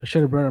I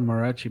should have brought a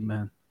Marachi,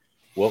 man.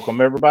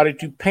 Welcome everybody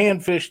to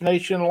Panfish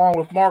Nation. Along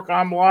with Mark,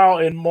 I'm Lyle,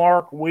 and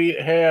Mark, we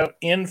have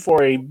in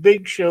for a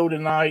big show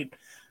tonight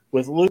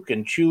with Luke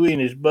and Chewy and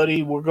his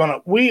buddy.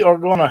 We are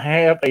gonna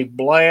have a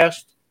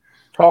blast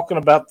talking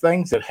about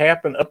things that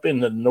happen up in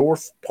the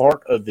north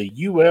part of the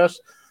U.S.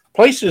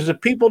 Places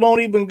that people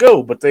don't even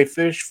go, but they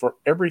fish for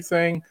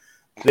everything.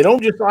 They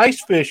don't just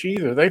ice fish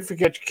either. They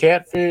forget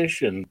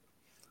catfish and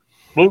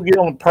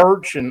bluegill and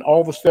perch and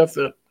all the stuff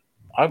that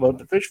I love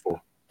to fish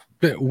for.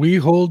 That we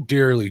hold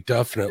dearly,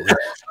 definitely.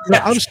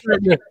 I'm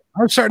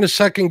starting to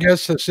second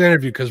guess this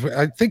interview because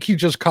I think he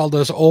just called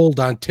us old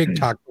on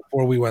TikTok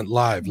before we went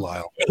live,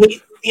 Lyle.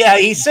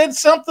 He said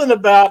something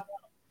about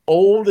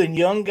old and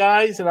young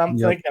guys, and I'm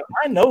thinking,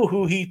 I know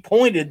who he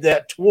pointed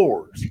that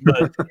towards,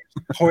 but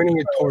pointing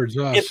it towards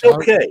us. It's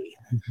okay.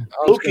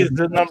 Luke is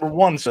the number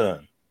one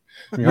son.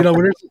 You know,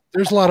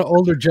 there's a lot of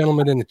older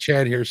gentlemen in the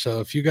chat here, so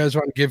if you guys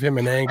want to give him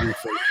an angry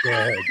face, go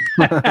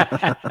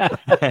ahead.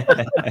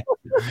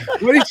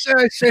 What do you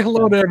say? Say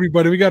hello to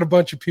everybody. We got a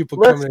bunch of people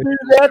coming in. Let's do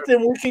that,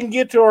 then we can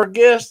get to our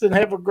guests and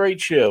have a great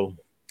show.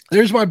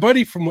 There's my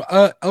buddy from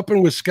up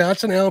in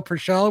Wisconsin, Alan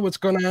Pershala. What's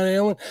going on,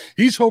 Alan?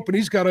 He's hoping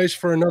he's got ice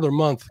for another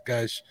month,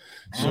 guys.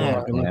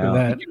 So look at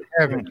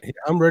that.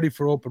 I'm ready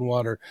for open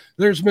water.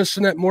 There's Miss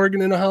Annette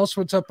Morgan in the house.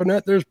 What's up,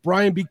 Annette? There's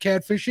Brian B.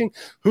 Catfishing,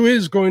 who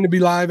is going to be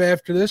live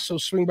after this. So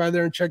swing by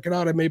there and check it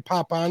out. I may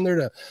pop on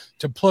there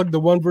to plug the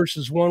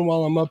 1v1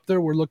 while I'm up there.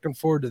 We're looking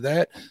forward to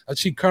that. I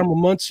see Carmel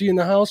Muncie in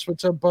the house.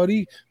 What's up,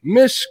 buddy?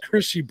 Miss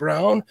Chrissy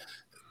Brown,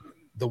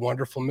 the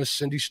wonderful Miss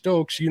Cindy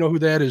Stokes. You know who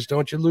that is,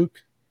 don't you,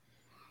 Luke?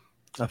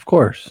 Of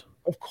course.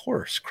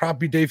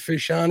 Crappie Dave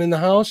Fish on in the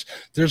house.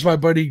 There's my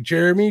buddy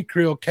Jeremy,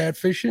 Creole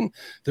Catfishing.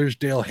 There's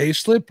Dale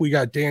Hayslip. We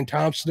got Dan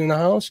Thompson in the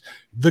house.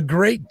 The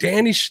great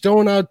Danny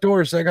Stone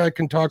Outdoors. That guy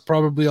can talk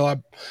probably a lot.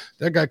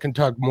 That guy can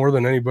talk more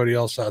than anybody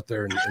else out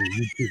there in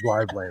YouTube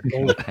live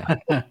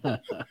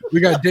land.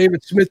 We got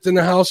David Smith in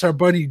the house. Our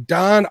buddy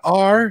Don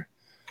R.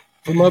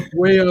 from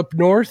way up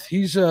north.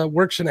 He's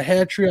works in a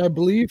hatchery, I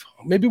believe.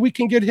 Maybe we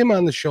can get him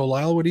on the show,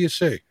 Lyle. What do you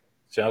say?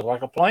 Sounds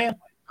like a plan.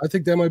 I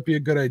think that might be a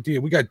good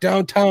idea. We got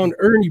downtown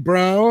Ernie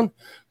Brown.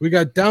 We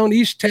got Down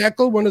East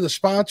Tackle, one of the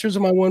sponsors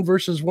of my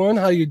 1v1.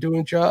 How you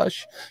doing,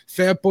 Josh?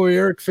 Fat Boy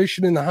Eric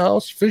fishing in the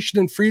house. Fishing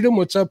in Freedom.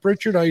 What's up,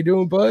 Richard? How you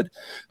doing, bud?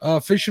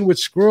 Fishing with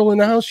Squirrel in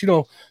the house. You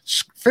know,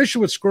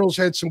 Fishing with Squirrel's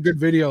had some good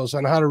videos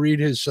on how to read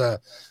his on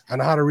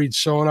how to read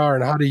sonar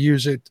and how to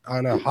use it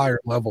on a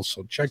higher level.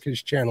 So check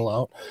his channel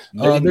out.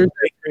 There's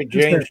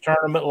James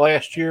tournament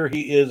last year.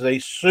 He is a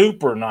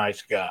super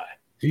nice guy.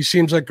 He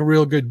seems like a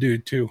real good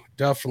dude, too.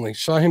 Definitely.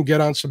 Saw him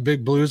get on some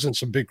big blues and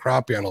some big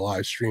crappie on a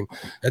live stream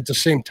at the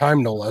same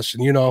time, no less.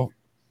 And, you know,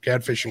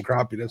 catfish and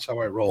crappie, that's how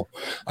I roll.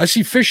 I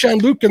see Fish on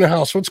Luke in the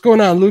house. What's going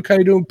on, Luke? How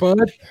you doing,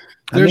 bud?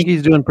 I think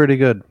he's doing pretty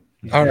good.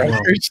 All right.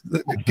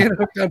 Get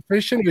hooked on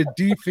fishing with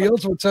D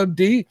Fields. What's up,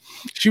 D?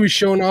 She was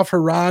showing off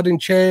her rod in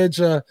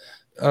Chad's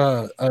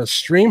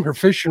stream, her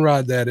fishing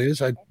rod, that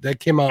is. That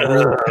came out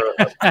really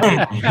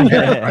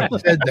I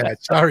said that.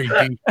 Sorry,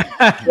 D.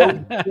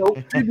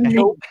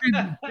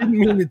 Didn't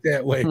mean it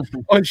that way.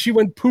 Oh, and she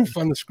went poof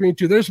on the screen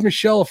too. There's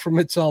Michelle from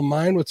It's All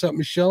Mine. What's up,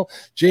 Michelle?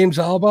 James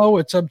Alba.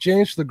 What's up,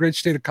 James? The great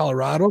state of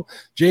Colorado.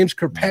 James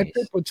Kirkpatrick.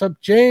 Nice. What's up,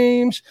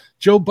 James?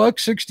 Joe Buck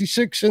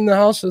 66 in the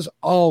house as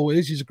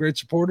always. He's a great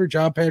supporter.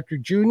 John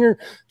Patrick Jr.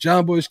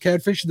 John Boy's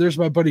Catfish. There's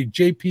my buddy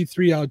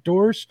JP3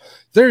 Outdoors.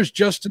 There's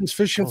Justin's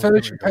Fishing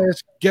Fetish.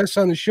 Past guest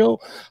on the show.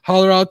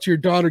 Holler out to your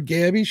daughter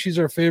Gabby. She's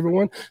our favorite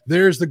one.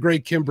 There's the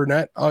great Kim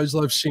Burnett. I always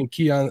love seeing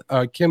Kim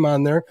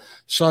on there.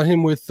 Saw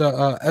him with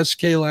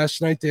SK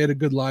last night. They had a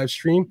good live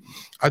stream.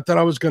 I thought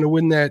I was going to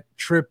win that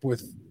trip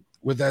with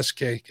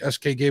SK.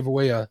 SK gave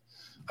away a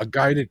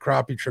guided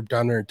crappie trip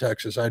down there in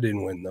Texas. I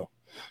didn't win though.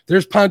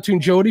 There's Pontoon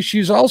Jody.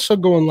 She's also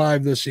going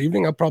live this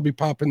evening. I'll probably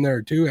pop in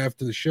there too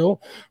after the show.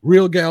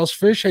 Real Gals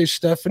Fish. Hey,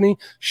 Stephanie.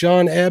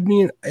 Sean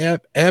Abney in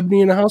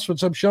the house.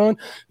 What's up, Sean?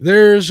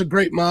 There's a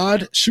great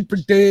mod. Super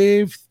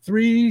Dave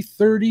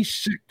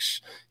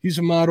 336. He's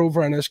a mod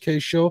over on SK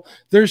Show.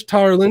 There's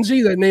Tara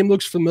Lindsay. That name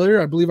looks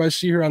familiar. I believe I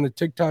see her on the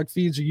TikTok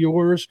feeds of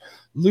yours,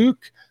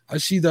 Luke. I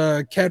see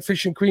the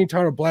Catfishing Queen,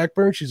 Tara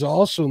Blackburn. She's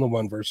also in the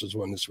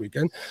 1v1 this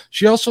weekend.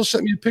 She also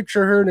sent me a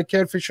picture of her in a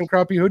Catfishing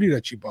Crappie hoodie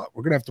that she bought.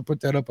 We're going to have to put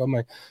that up on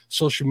my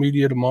social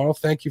media tomorrow.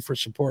 Thank you for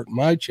supporting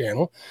my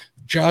channel.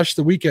 Josh,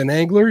 the Weekend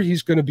Angler.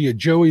 He's going to be a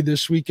Joey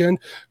this weekend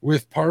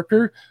with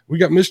Parker. We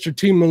got Mr.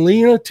 Tim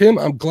Molina. Tim,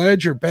 I'm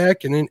glad you're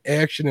back and in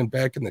action and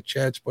back in the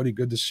chats, buddy.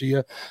 Good to see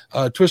you.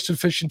 Twisted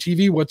Fishing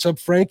TV. What's up,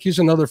 Frank? He's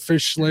another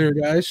fish slayer,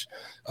 guys.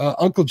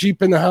 Uncle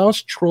Jeep in the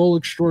house, troll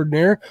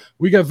extraordinaire.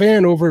 We got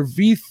Van over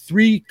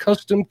V3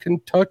 Custom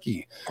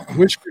Kentucky,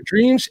 Whisker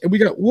Dreams, and we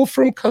got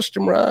Wolfram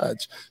Custom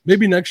Rods.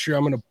 Maybe next year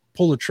I'm going to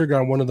pull the trigger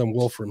on one of them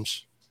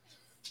Wolframs.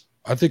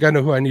 I think I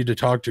know who I need to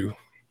talk to.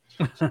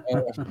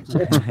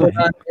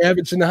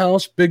 Avid's in the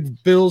house,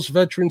 Big Bill's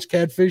Veterans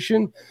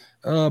Catfishing,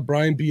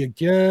 Brian B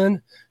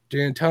again.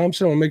 Dan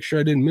Thompson. I'll make sure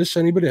I didn't miss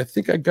anybody. I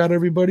think I got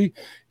everybody.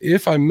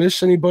 If I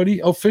miss anybody,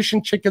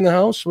 Fishing Chick in the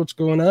house. What's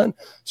going on?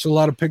 So a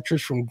lot of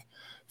pictures from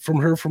from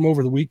her from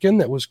over the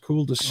weekend. That was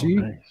cool to see.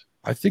 Oh, nice.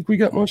 I think we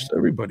got most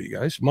everybody,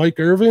 guys. Mike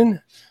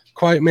Irvin,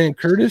 Quiet Man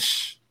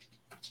Curtis.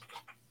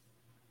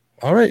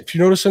 All right. If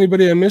you notice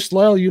anybody I missed,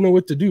 Lyle, you know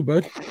what to do,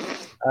 bud.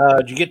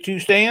 Did you get 2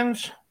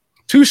 stands?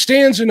 2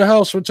 stands in the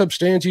house. What's up,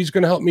 Stans? He's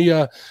going to help me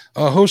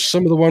host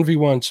some of the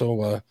 1v1.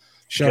 So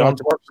shout John out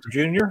to Parker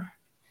Jr.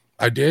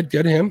 I did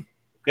get him.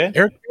 Okay.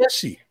 Eric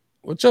Massey.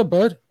 What's up,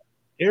 bud?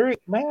 Eric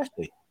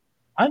Massey.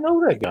 I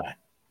know that guy.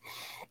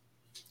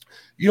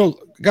 You know,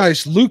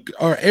 guys,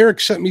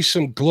 Eric sent me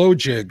some glow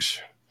jigs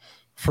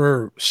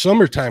for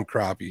summertime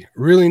crappie.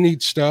 Really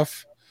neat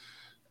stuff.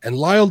 And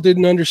Lyle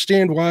didn't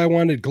understand why I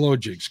wanted glow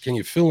jigs. Can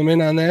you fill him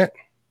in on that?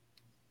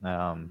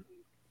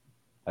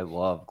 I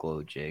love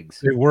glow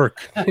jigs. They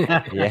work.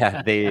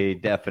 Yeah, they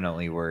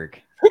definitely work.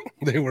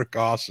 They work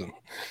awesome.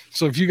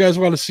 So if you guys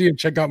want to see them,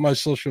 check out my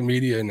social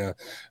media, and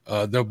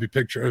there'll be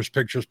pictures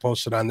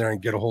posted on there,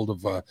 and get a hold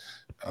of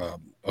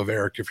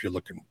Eric if you're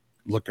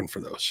looking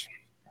for those.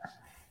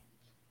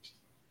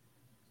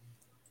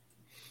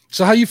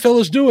 So how you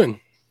fellas doing?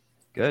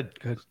 Good.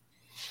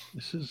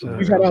 This is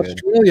We got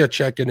Australia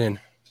checking in.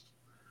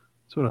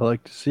 that's what I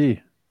like to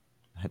see.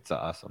 That's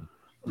awesome.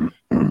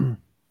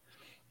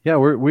 Yeah,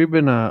 we've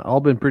been all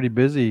been pretty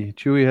busy.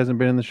 Chewy hasn't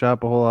been in the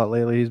shop a whole lot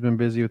lately. He's been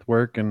busy with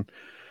work, and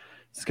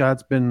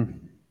Scott's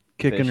been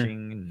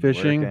fishing.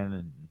 working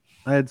and...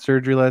 I had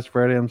surgery last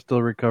Friday. I'm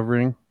still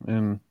recovering,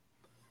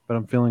 but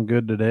I'm feeling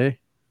good today.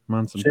 I'm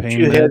on some Since pain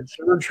you meds. had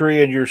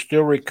surgery and you're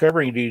still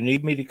recovering, do you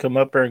need me to come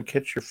up there and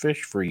catch your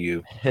fish for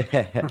you?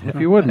 If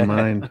you wouldn't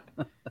mind,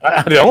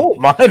 I don't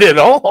mind at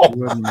all.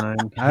 you wouldn't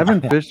mind. I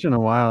haven't fished in a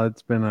while.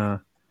 It's been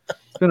a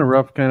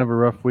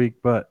rough week,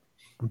 but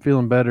I'm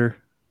feeling better,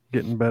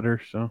 getting better.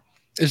 So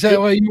Is that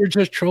why you were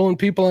just trolling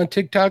people on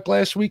TikTok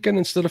last weekend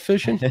instead of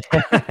fishing?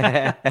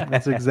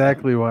 that's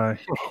exactly why.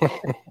 I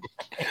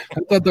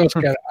thought that was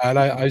kind of odd.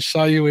 I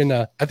saw you in,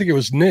 I think it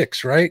was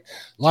Nick's, right?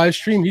 Live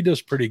stream. He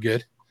does pretty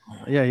good.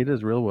 Yeah, he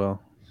does real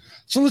well.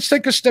 So let's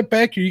take a step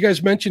back here. You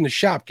guys mentioned the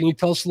shop. Can you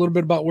tell us a little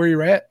bit about where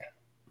you're at?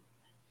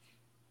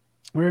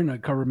 We're in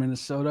Carver,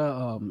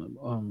 Minnesota.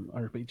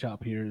 Our bait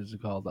shop here is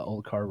called the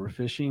Old Carver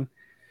Fishing,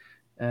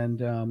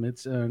 and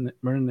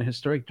we're in the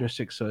historic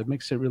district, so it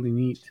makes it really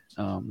neat.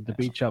 The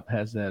bait shop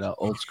has that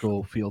old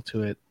school feel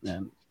to it,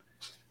 and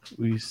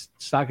we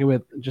stock it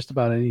with just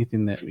about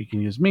anything that we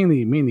can use.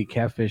 Mainly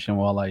catfish and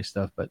walleye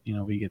stuff, but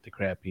we get the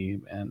crappie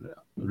and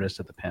the rest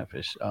of the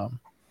panfish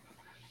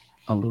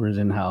lures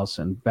in house,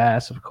 and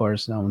bass, of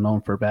course. I'm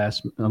known for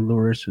bass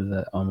lures.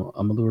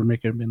 I'm a lure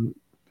maker. Been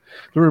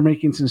lure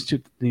making since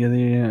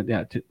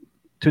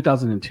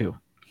 2002.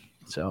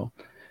 So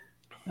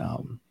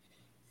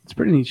it's a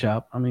pretty neat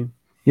shop. I mean,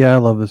 Yeah, I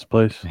love this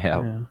place.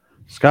 Yeah.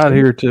 Scott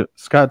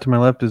to my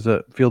left is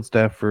a field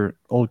staff for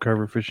Old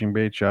Carver Fishing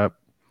Bait Shop.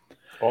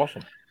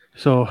 Awesome.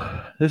 So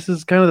this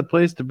is kind of the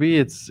place to be.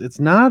 It's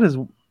not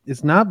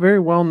very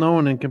well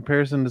known in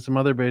comparison to some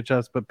other bait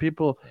shops, but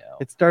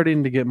it's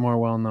starting to get more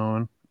well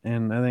known.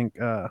 And I think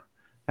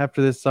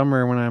after this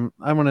summer, when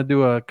I want to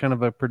do a kind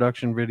of a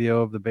production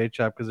video of the bait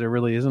shop, because there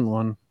really isn't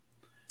one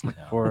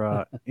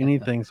for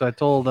anything. So I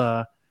told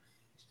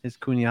his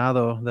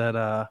cuñado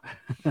that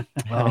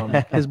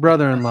his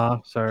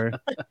brother-in-law, sorry,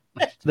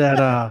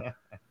 that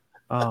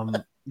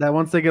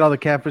once they get all the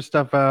catfish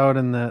stuff out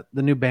and the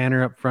new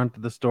banner up front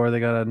of the store, they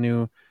got a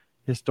new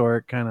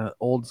historic kind of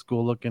old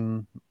school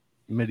looking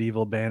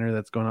medieval banner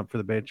that's going up for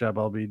the bait shop.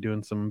 I'll be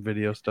doing some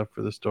video stuff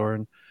for the store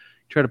and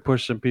try to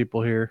push some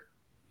people here.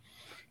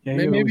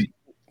 yeah,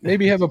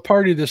 Maybe have a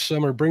party this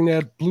summer. Bring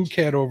that blue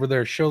cat over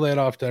there. Show that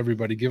off to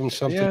everybody. Give them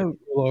something to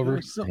roll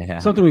over.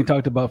 Something we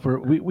talked about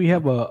we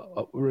have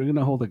we're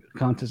gonna hold a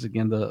contest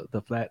again,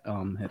 the flat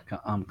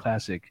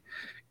classic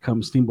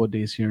come Steamboat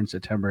Days here in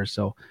September.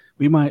 So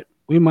we might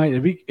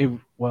if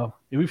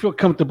we feel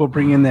comfortable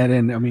bringing that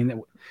in. I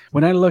mean,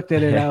 when I looked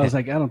at it, I was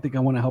like, I don't think I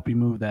want to help you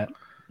move that.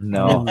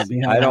 No,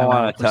 I don't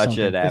want to touch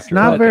it. After It's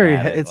not very.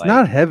 looking at it, It's like,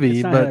 not heavy,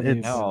 it's not but heavy.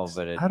 it's. No,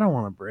 but it, I don't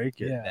want to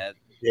break it. Yeah.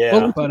 Yeah.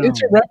 Well, But,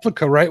 it's a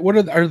replica, right? What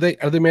are they?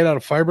 Are they made out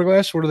of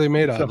fiberglass? What are they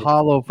made It's out a of?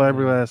 hollow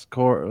fiberglass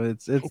core.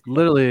 It's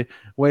literally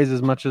weighs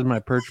as much as my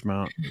perch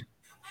mount.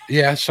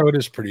 Yeah, so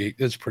it's pretty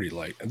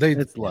light.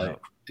 It's light.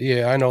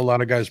 Yeah, I know a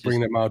lot of guys bring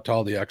them out to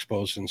all the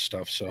expos and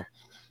stuff. So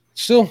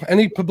still,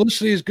 any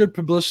publicity is good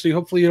publicity.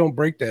 Hopefully you don't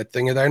break that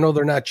thing. And I know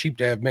they're not cheap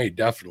to have made,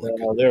 definitely.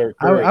 No, they're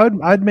great.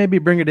 I'd maybe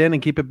bring it in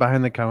and keep it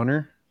behind the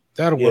counter.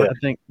 That'll Yeah. work. I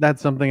think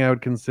that's something I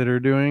would consider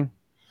doing,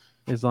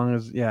 as long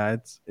as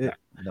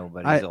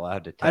nobody's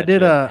allowed to touch I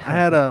did it. I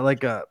had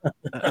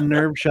a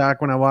nerve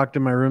shock when I walked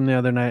in my room the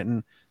other night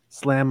and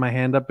slammed my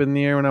hand up in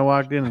the air when I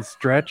walked in and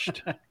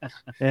stretched,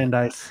 and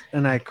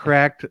I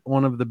cracked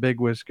one of the big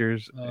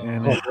whiskers,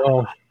 and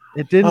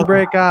it didn't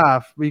break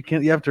off. You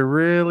have to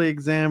really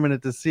examine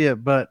it to see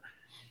it, but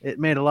it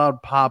made a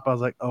loud pop. I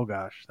was like, oh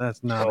gosh,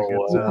 that's not a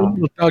good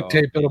sound. With duct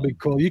tape, it'll be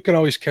cool. You can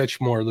always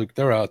catch more, Luke.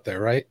 They're out there,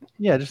 right?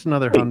 Yeah, just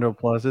another $100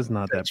 plus. It's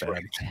not that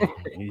That's bad.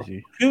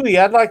 Easy. Chewy,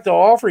 I'd like to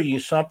offer you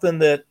something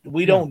that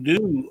we don't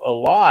do a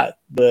lot,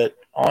 but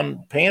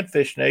on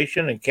Panfish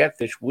Nation and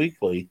Catfish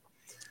Weekly,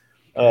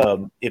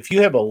 If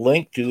you have a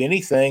link to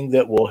anything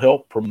that will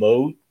help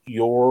promote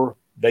your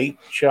bait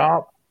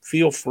shop,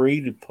 feel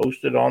free to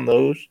post it on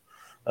those.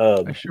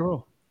 I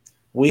sure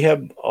will.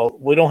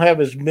 We don't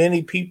have as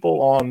many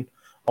people on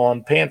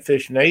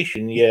Panfish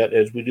Nation yet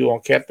as we do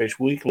on Catfish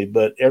Weekly,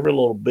 but every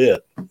little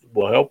bit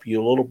will help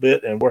you a little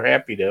bit, and we're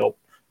happy to help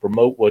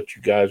promote what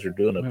you guys are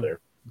doing up there.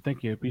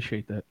 Thank you. I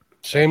appreciate that.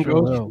 Same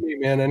goes for me,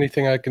 man.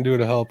 Anything I can do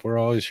to help, we're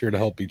always here to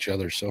help each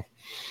other. So,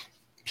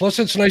 plus,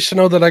 it's nice to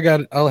know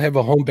that I'll have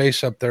a home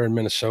base up there in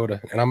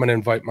Minnesota, and I'm going to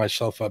invite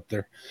myself up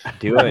there.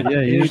 Do it. Yeah,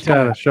 you just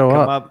gotta show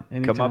up.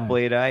 Come up,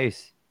 Blade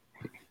Ice.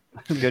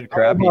 Good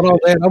crap. I'm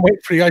waiting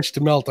for the ice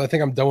to melt. I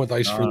think I'm done with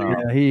ice for the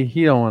year. Yeah,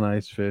 he don't want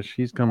ice fish.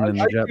 He's coming in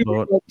the jet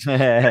boat.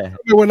 I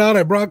went out.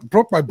 I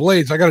broke my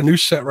blades. I got a new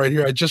set right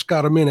here. I just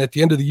got them in at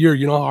the end of the year.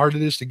 You know how hard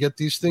it is to get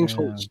these things.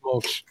 Holy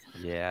smokes!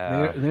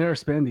 Yeah, they are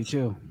spendy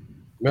too.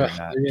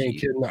 Yeah, you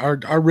ain't kidding.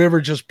 Our river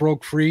just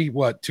broke free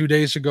 2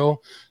 days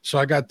ago, so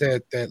I got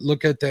that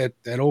look at that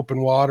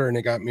open water, and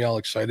it got me all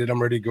excited. I'm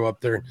ready to go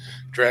up there and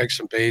drag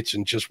some baits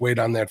and just wait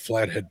on that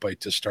flathead bite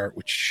to start.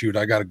 Which shoot,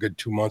 I got a good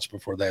 2 months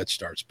before that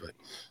starts, but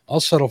I'll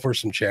settle for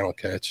some channel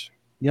cats.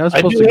 Yeah, I was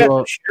supposed to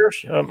go share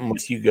something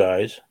with you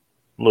guys,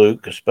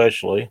 Luke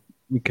especially.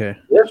 Okay.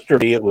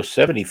 Yesterday it was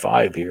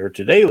 75 here.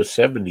 Today it was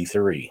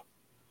 73.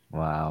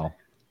 Wow.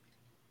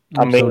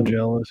 I'm so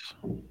jealous.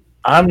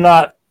 I'm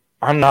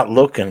not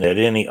looking at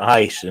any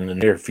ice in the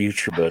near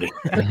future, buddy.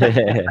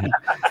 I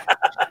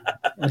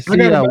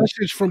got a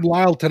message from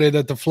Lyle today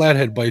that the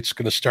flathead bite's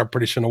going to start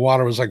pretty soon. The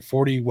water was like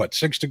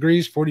 6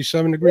 degrees,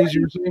 47 degrees,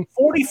 you were saying?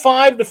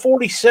 45 to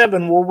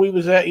 47 where we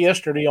was at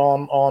yesterday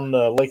on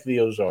Lake of the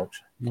Ozarks.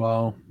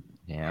 Wow.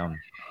 Yeah.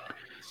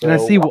 So,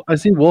 and I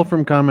see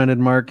Wolfram commented,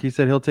 Mark, he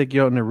said he'll take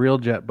you out in a real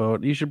jet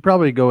boat. You should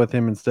probably go with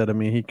him instead of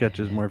me. He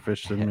catches more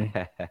fish than me.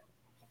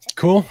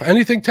 Cool.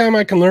 Anything time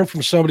I can learn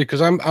from somebody,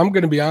 because I'm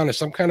going to be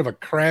honest, I'm kind of a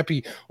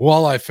crappy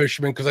walleye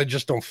fisherman because I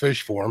just don't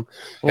fish for them.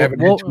 Haven't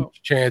had too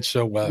much chance.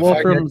 So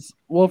Wolfram's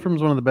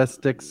one of the best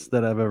sticks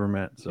that I've ever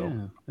met. So,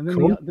 and then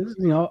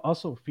doesn't he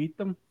also feed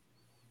them?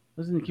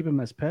 Doesn't he keep them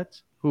as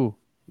pets? Who?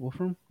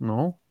 Wolfram?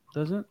 No,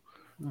 doesn't.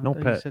 No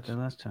pets. You said that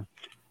last time.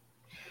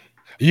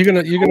 You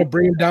gonna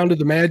bring him down to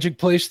the magic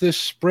place this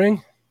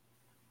spring?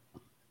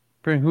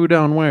 Bring who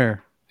down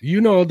where? You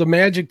know, the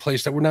magic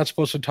place that we're not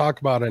supposed to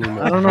talk about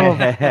anymore. I don't know.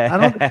 I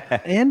don't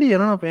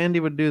know if Andy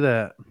would do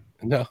that.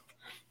 No.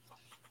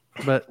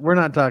 But we're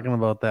not talking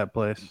about that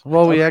place.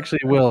 Well, we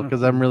actually will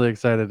because I'm really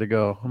excited to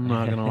go. I'm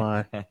not going to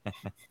lie.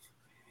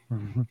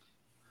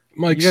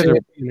 Mike,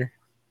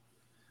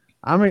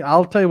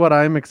 I'll tell you what,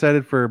 I'm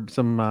excited for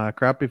some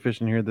crappie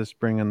fishing here this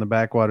spring in the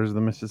backwaters of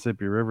the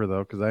Mississippi River,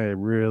 though, because I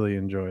really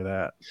enjoy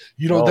that.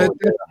 You know,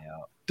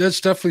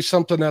 that's definitely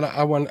something that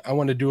I want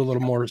to do a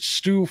little more.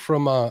 Stu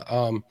from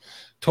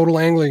Total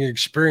Angling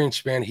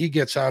Experience, man, he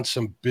gets on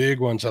some big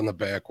ones on the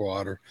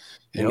backwater.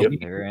 And he's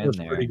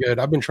pretty good.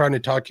 I've been trying to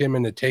talk him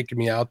into taking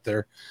me out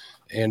there,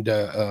 and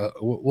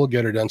we'll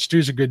get her done.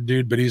 Stu's a good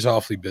dude, but he's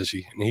awfully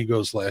busy, and he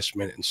goes last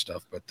minute and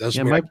stuff. But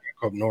doesn't mean I can't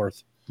go up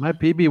north. My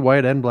PB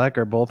white and black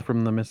are both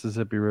from the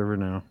Mississippi River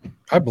now.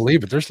 I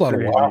believe it. There's a lot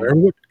of water.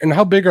 And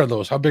how big are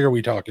those? How big are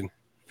we talking?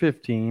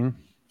 15.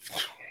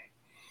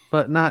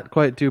 But not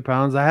quite 2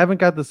 pounds. I haven't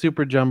got the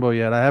super jumbo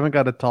yet. I haven't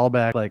got a tall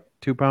back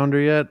 2-pounder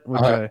yet,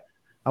 which I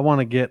want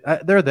to get.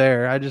 They're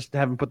there. I just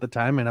haven't put the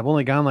time in. I've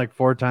only gone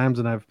 4 times,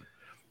 and I've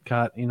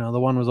caught. The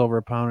one was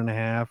over 1.5 pounds,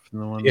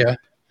 and the one. Yeah.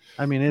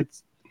 I mean,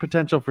 it's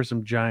potential for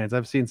some giants.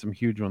 I've seen some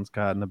huge ones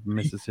caught in the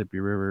Mississippi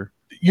River.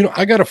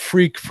 I got a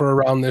freak for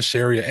around this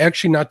area,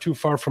 actually not too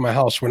far from my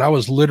house. When I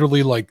was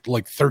literally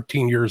like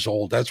 13 years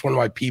old, that's when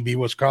my PB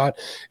was caught.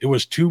 It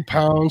was 2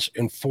 pounds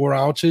and 4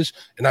 ounces,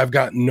 and I've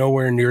gotten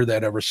nowhere near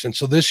that ever since.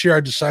 So this year I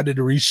decided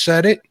to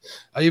reset it.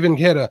 I even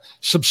had a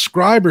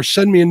subscriber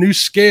send me a new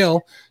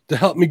scale to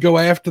help me go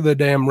after the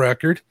damn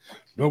record.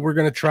 But we're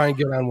going to try and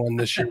get on one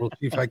this year. We'll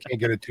see if I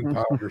can't get a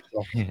 2-pounder.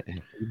 So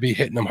we'll be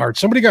hitting them hard.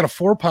 Somebody got a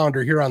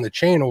 4-pounder here on the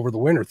chain over the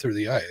winter through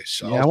the ice.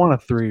 So yeah, I want a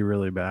 3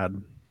 really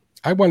bad.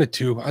 I wanted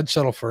 2. I'd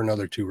settle for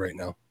another 2 right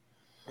now.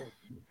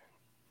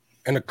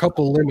 And a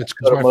couple limits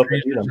because my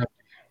freezer's empty.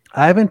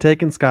 I haven't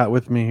taken Scott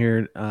with me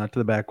here to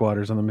the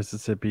backwaters on the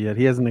Mississippi yet.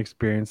 He hasn't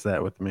experienced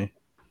that with me.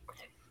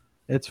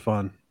 It's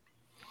fun.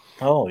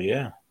 Oh,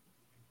 yeah.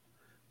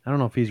 I don't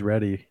know if he's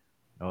ready.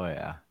 Oh,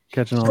 yeah.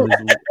 Catching all these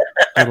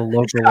little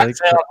local lakes.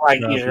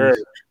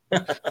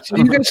 So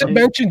you guys have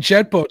mentioned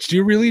jet boats. Do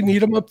you really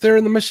need them up there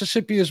in the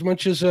Mississippi as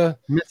much as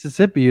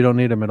Mississippi? You don't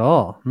need them at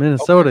all.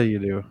 Minnesota, you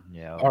do.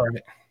 Yeah. All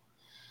right.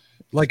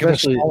 Like in the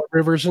smaller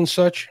rivers and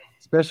such.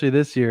 Especially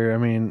this year. I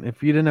mean,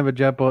 if you didn't have a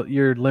jet boat,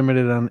 you're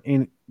limited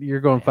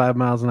you're going 5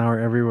 miles an hour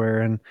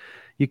everywhere, and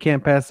you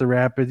can't pass the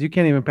rapids. You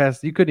couldn't even pass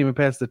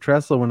the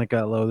trestle when it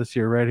got low this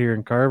year right here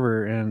in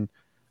Carver. And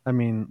I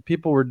mean,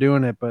 people were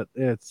doing it, but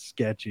it's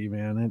sketchy,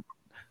 man.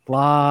 A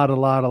lot of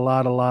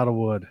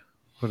wood.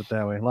 Put it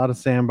that way. A lot of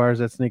sandbars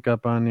that sneak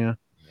up on you.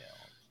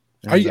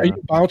 Yeah. Are you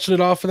bouncing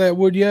it off of that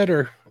wood yet,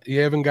 or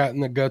you haven't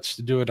gotten the guts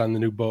to do it on the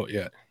new boat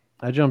yet?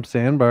 I jump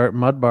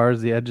mud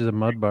bars, the edges of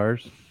mud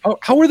bars.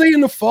 How are they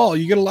in the fall?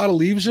 You get a lot of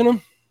leaves in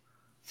them?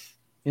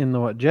 In the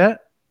what, jet?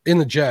 In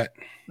the jet.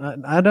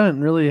 I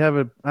don't really have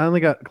it. I only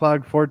got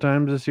clogged 4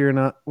 times this year.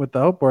 Not with the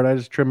outboard. I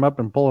just trim up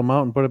and pull them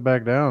out and put it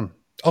back down.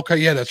 Okay,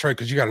 yeah, that's right.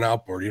 Because you got an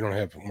outboard. You don't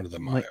have one of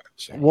them. Like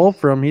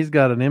Wolfram, he's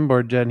got an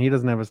inboard jet and he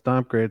doesn't have a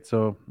stomp grate,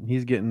 so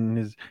he's getting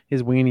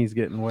his weenie's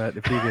getting wet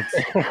if he gets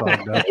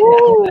clogged up.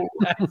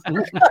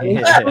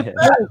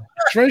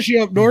 Especially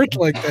up north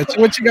like that. So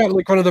what you got?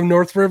 Like one of them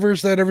North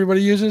Rivers that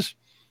everybody uses?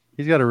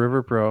 He's got a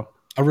River Pro.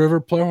 A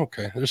River Pro?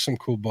 Okay, there's some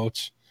cool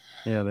boats.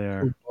 Yeah, they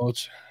are. Cool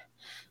boats.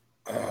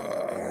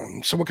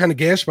 So what kind of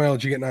gas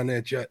mileage you getting on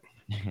that jet?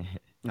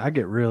 I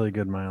get really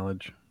good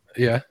mileage.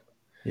 Yeah.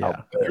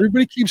 Yeah.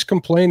 Everybody keeps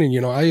complaining.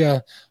 You know,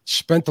 I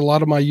spent a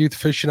lot of my youth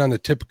fishing on the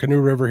Tippecanoe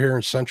River here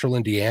in central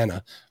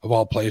Indiana, of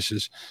all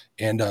places.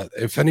 And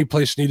if any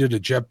place needed a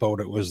jet boat,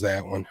 it was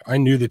that one. I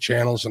knew the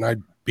channels and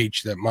I'd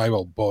beach my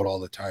old boat all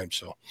the time.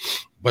 So,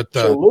 but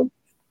so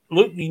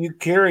Luke, do you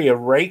carry a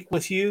rake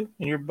with you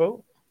in your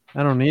boat?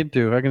 I don't need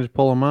to. I can just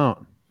pull them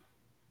out.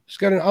 It's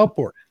got an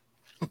outboard.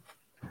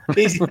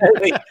 Don't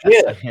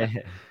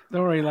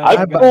worry,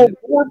 I pulled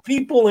 4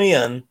 people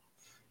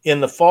in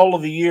the fall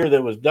of the year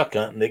that was duck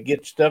hunting. They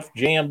get stuff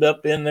jammed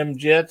up in them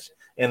jets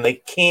and they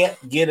can't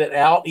get it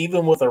out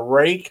even with a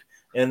rake.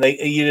 And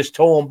you just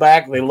tow them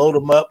back. They load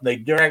them up. And they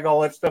drag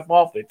all that stuff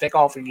off. They take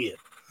off again.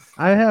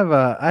 I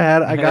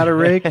got a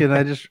rake, and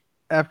I just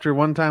after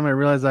one time I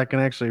realized I can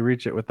actually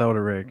reach it without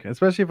a rake,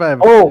 especially if I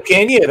have. Oh,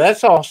 can you?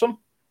 That's awesome.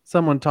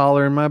 Someone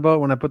taller in my boat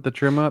when I put the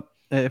trim up.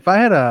 If I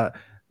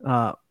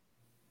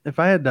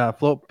had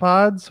float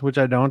pods, which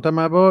I don't on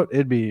my boat,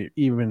 it'd be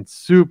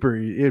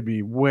it'd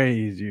be way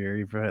easier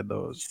if I had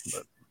those.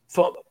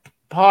 But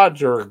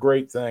pods are a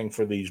great thing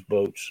for these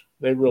boats.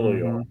 They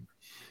really are.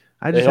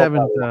 I just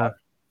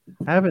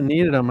haven't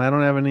needed them. I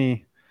don't have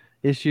any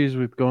issues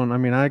with going. I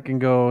mean, I can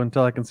go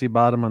until I can see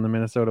bottom on the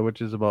Minnesota,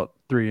 which is about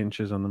 3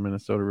 inches on the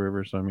Minnesota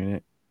River. So I mean,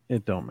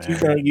 it don't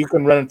matter. You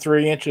can run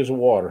 3 inches of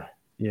water.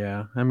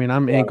 Yeah, I mean,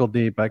 I'm ankle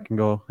deep. I can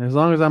go as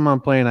long as I'm on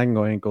plane. I can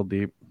go ankle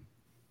deep.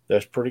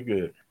 That's pretty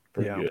good.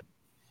 Pretty good.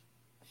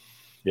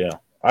 Yeah,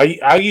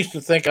 I used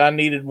to think I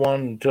needed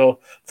one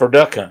for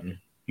duck hunting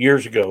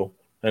years ago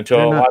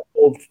until I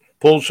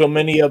pulled so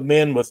many of them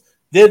in with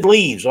dead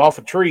leaves off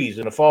of trees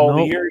in the fall of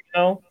the year. You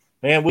know,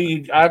 man,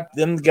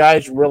 them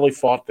guys really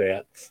fought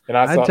that, and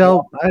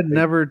I'd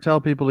never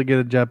tell people to get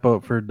a jet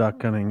boat for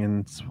duck hunting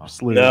and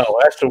sloughs. No,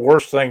 that's the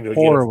worst thing to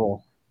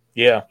horrible.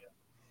 Get. Yeah.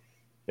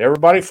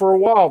 Everybody for a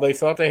while they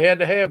thought they had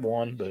to have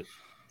one, but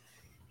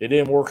it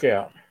didn't work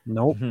out.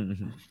 Nope.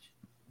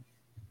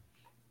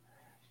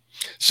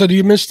 So do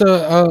you miss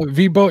the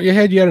V boat you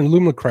had? You had an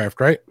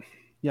Alumacraft, right?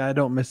 Yeah, I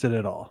don't miss it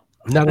at all.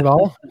 Not at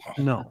all?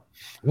 No.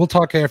 We'll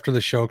talk after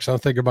the show because I'm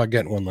thinking about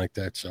getting one like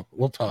that. So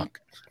we'll talk.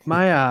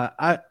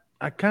 I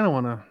kind of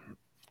want to,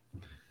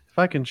 if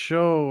I can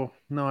show,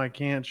 no, I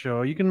can't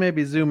show. You can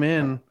maybe zoom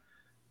in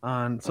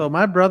on, so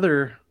my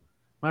brother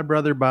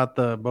bought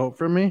the boat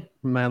for me,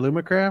 my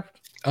Alumacraft.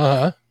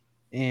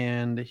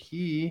 And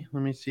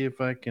let me see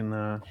if I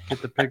can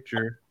get the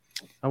picture.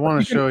 I want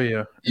to show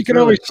you. You can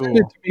always send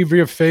it to me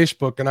via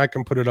Facebook and I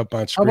can put it up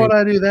on screen. How about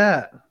I do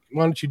that?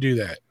 Why don't you do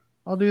that?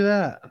 I'll do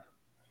that.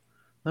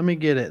 Let me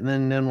get it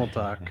and then we'll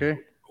talk, okay?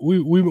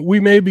 We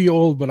may be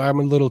old, but I'm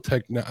a little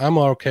I'm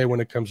okay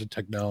when it comes to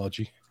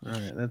technology. All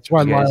right, that's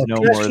why you guys know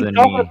more than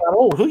me.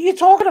 Who are you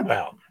talking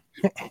about?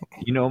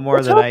 You know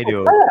more than I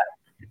do.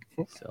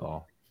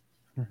 So,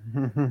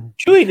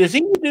 Chewy, does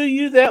he do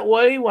you that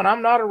way when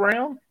I'm not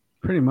around?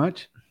 Pretty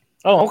much.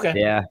 Oh, okay.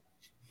 Yeah,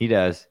 he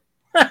does.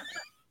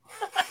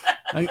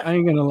 I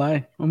ain't gonna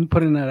lie. I'm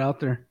putting that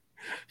out there.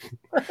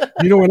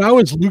 You know, when I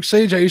was Luke's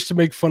age, I used to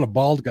make fun of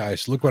bald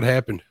guys. Look what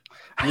happened.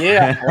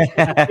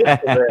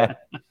 Yeah.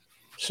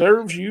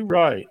 Serves you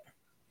right.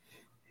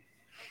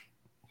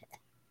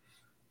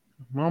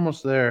 I'm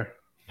almost there.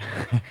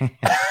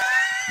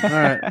 All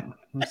right.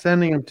 I'm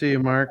sending them to you,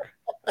 Mark.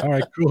 All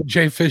right, cool.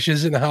 Jay Fish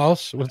is in the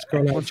house. What's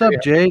going on? What's up,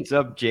 Jay? What's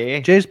up, Jay?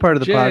 Jay's part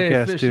of the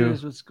podcast Fish too.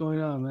 What's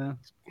going on, man?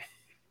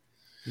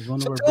 So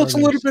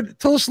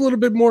tell us a little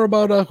bit more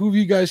about who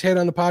you guys had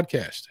on the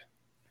podcast.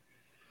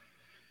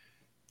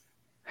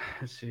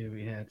 Let's see.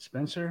 We had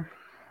Spencer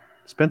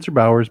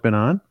Bauer's been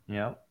on.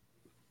 Yep.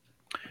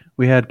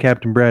 We had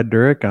Captain Brad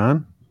Durick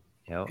on.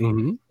 Yep.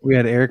 Mm-hmm. We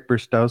had Eric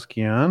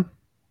Burstowski on.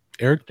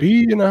 Eric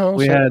B in the house.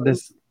 We had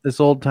this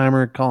old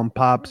timer, call him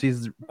Pops.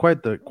 He's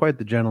quite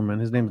the gentleman.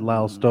 His name's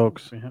Lyle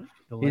Stokes.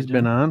 He's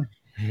been on.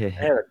 I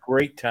had a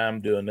great time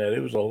doing that.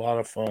 It was a lot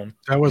of fun.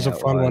 That was a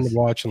fun one to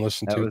watch and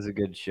listen to. That was a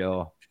good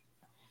show.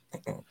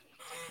 All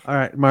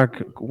right,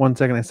 Mark, 1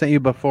 second. I sent you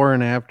before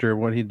and after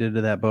what he did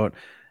to that boat.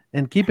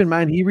 And keep in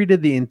mind, he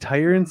redid the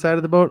entire inside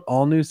of the boat,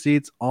 all new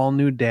seats, all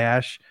new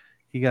dash.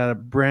 He got a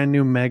brand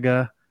new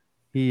Mega.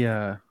 He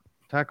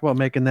talk about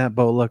making that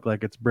boat look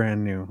like it's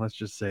brand new. Let's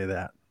just say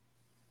that.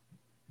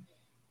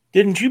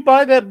 Didn't you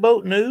buy that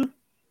boat new?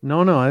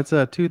 No, it's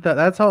a 2000.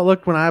 That's how it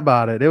looked when I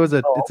bought it. It's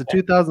a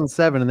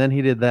 2007, and then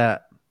he did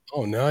that.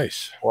 Oh,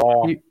 nice.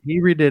 Wow.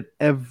 He redid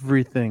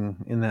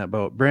everything in that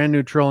boat. Brand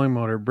new trolling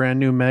motor, brand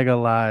new Mega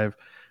Live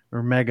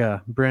or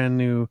Mega, brand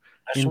new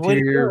That's the way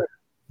to do interior, it.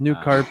 new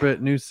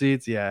carpet, new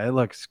seats. Yeah, it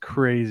looks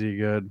crazy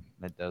good.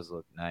 That does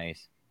look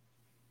nice.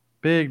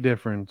 Big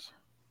difference.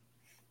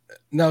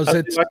 Now, is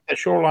it like the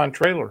Shoreline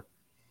trailer?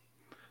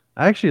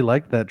 I actually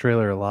like that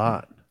trailer a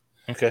lot.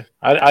 Okay.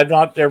 I've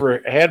not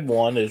ever had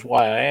one, is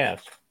why I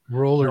asked.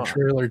 roller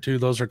trailer too?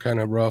 Those are kind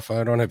of rough.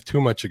 I don't have too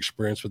much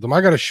experience with them.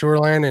 I got a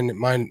Shoreline, and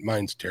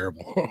mine's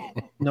terrible.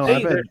 No,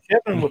 Hey, there's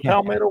Kevin with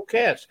Palmetto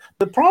Cats.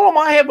 The problem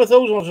I have with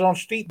those ones is on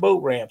steep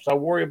boat ramps. I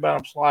worry about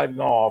them sliding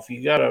off.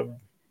 You gotta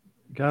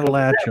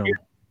latch them.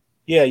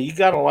 Yeah, you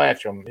gotta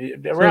latch them.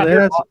 Around So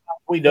here,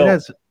 we don't. It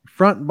has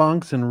front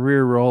bunks and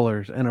rear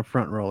rollers and a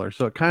front roller,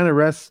 so it kind of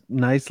rests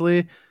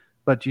nicely,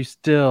 but you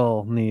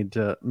still need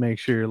to make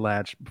sure you're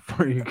latched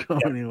before you go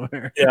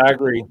anywhere. Yeah, I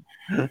agree.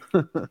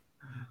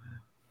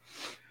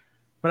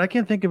 But I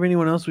can't think of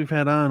anyone else we've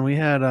had on. We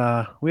had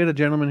a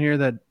gentleman here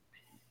that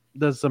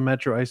does some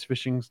Metro ice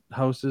fishing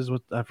houses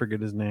with, I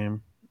forget his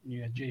name.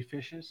 Yeah, Jay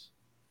Fishes.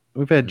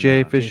 We've had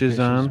Jay Jay Fishes Fishes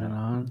on. been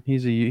on.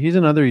 He's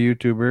another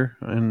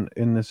YouTuber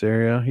in this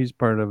area. He's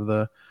part of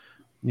the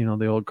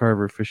the old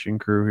Carver fishing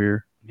crew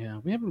here. Yeah,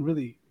 we haven't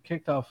really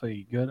kicked off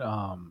a good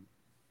a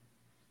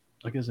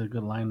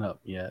good lineup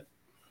yet.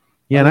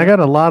 Yeah, and I got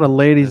a lot of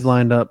ladies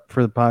lined up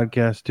for the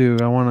podcast too.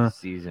 I want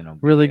to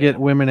really get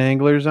women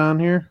anglers on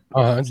here.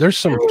 There's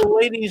some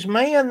ladies,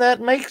 man,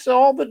 that makes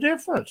all the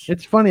difference.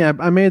 It's funny.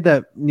 I made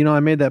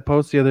that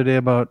post the other day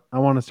about I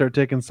want to start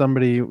taking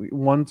somebody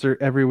once or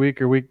every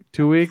week or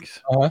 2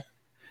 weeks.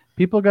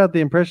 People got the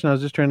impression I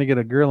was just trying to get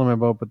a girl in my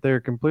boat, but they're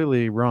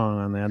completely wrong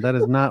on that. That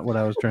is not what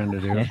I was trying to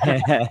do.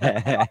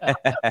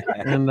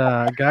 And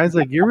guys,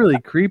 like, you're really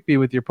creepy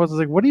with your posts. I was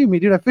like, what do you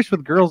mean, dude? I fish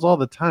with girls all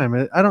the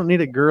time. I don't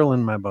need a girl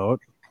in my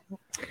boat.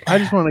 I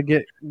just want to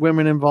get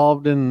women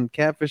involved in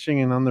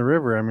catfishing and on the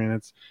river. I mean,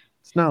 it's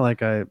not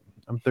like I'm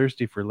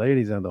thirsty for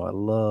ladies, although I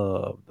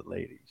love the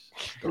ladies.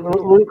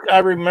 Luke, I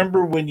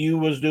remember when you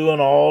was doing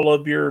all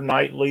of your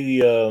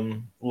nightly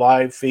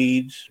live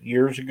feeds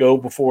years ago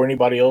before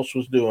anybody else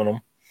was doing them.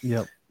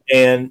 Yep.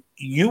 And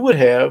you would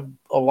have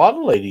a lot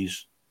of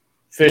ladies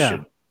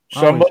fishing.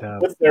 Yeah, some of them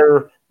with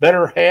their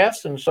better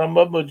halves, and some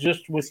of them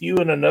just with you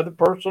and another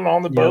person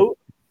on the boat.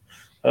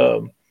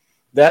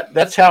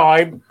 That's how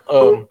I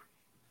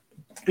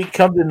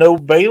become to know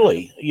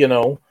Bailey, and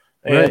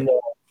right.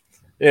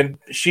 And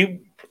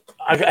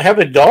I have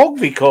a dog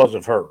because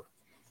of her.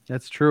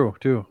 That's true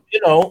too.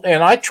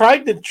 And I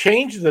tried to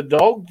change the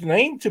dog's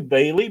name to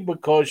Bailey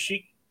because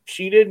she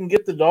didn't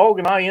get the dog,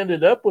 and I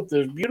ended up with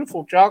this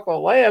beautiful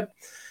chocolate lab.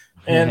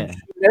 And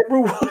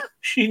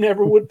she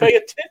never would pay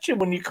attention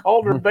when you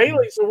called her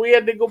Bailey. So we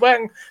had to go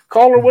back and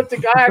call her what the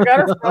guy I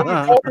got her from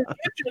and called her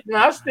Kitchen, and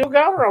I still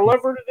got her. I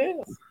love her to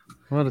death.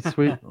 What a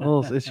sweet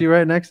little. Is she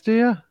right next to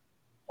you?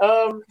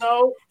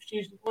 No,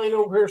 she's laid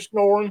over here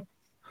snoring.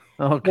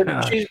 Oh,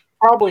 gosh. She's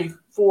probably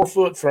 4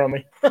 foot from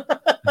me.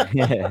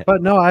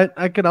 But no,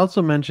 I could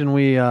also mention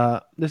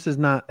this is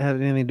not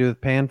having anything to do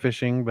with pan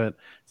fishing, but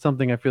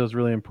something I feel is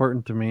really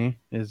important to me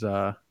is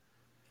I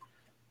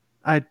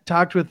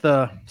talked with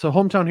so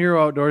Hometown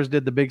Hero Outdoors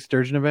did the big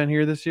sturgeon event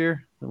here this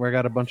year, where I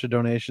got a bunch of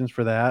donations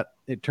for that.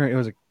 It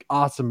was an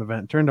awesome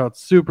event. It turned out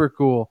super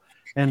cool.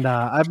 And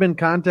I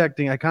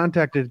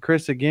contacted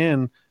Chris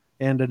again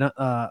and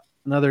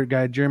another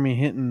guy, Jeremy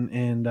Hinton,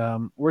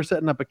 and we're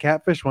setting up a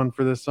catfish one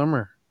for this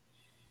summer.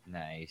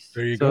 Nice.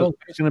 There you go.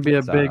 It's going to be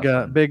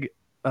a big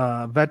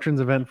veterans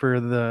event for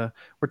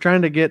we're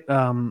trying to get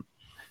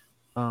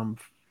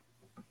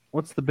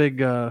what's the big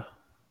the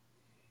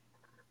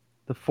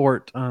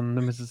fort on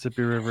the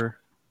Mississippi River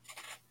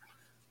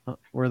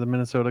where the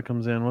Minnesota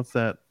comes in. What's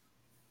that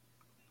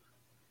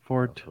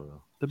fort?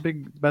 The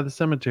big by the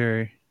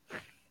cemetery,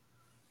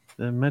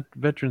 the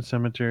veteran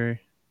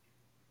cemetery.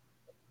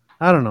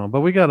 I don't know,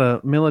 but we got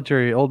a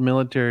old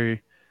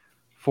military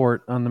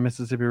fort on the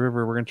Mississippi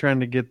River. We're trying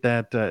to get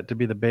that to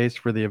be the base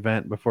for the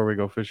event before we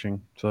go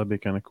fishing. So that'd be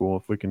kind of cool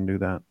if we can do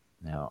that.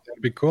 No,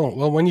 that'd be cool.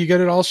 Well, when you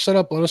get it all set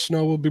up, let us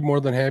know. We'll be more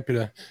than happy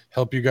to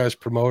help you guys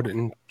promote it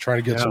and try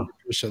to get some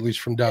interest, at least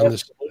from down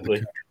this.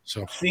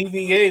 So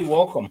CVA,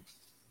 welcome.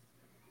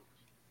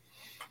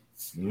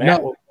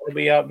 Matt will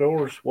be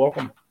outdoors.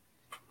 Welcome.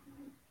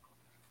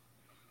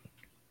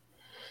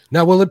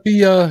 Now, will it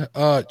be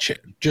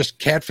just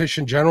catfish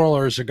in general,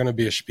 or is it going to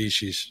be a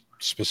species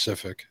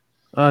specific?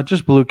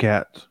 Just blue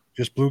cats.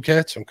 Just blue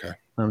cats? Okay.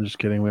 I'm just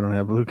kidding. We don't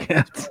have blue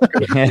cats.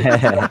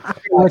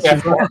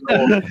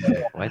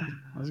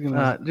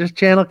 Just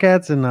channel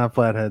cats and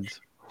flatheads.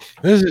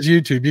 This is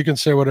YouTube. You can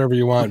say whatever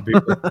you want. we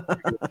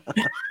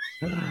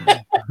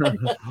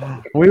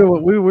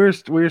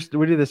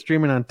do the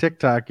streaming on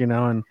TikTok,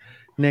 and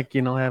Nick,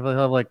 he'll have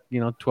like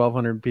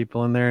 1,200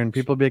 people in there, and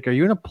people be like, "Are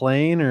you in a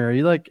plane or are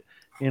you like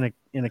in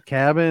a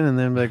cabin?" And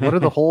then be like, "What are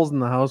the holes in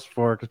the house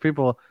for?" Because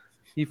people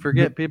You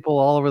forget people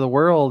all over the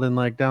world and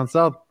like down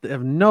south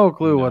have no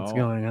clue what's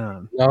going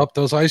on. Nope,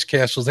 those ice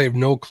castles, they have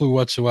no clue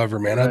whatsoever,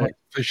 man. Right. I'd like to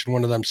fish in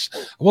one of them.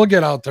 We'll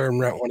get out there and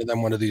rent one of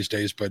them one of these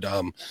days. But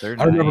I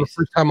remember the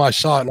first time I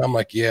saw it, and I'm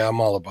like, yeah, I'm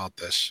all about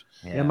this.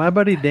 Yeah, my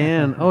buddy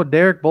Dan. Oh,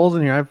 Derek Bull's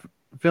in here. I've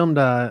filmed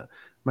my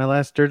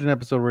last sturgeon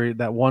episode where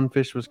that one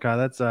fish was caught.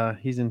 That's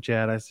he's in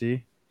chat. I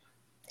see.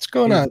 What's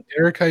going on,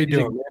 Derek? How you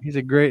doing? He's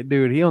a great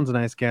dude. He owns an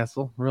ice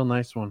castle, real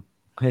nice one.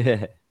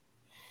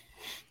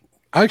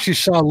 I actually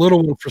saw a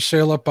little one for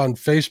sale up on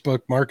Facebook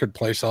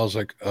Marketplace. I was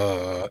like,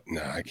 no,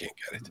 I can't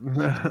get it.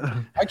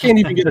 I can't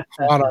even get a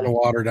caught on the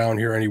water down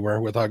here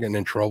anywhere without getting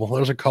in trouble.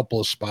 There's a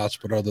couple of spots,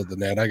 but other than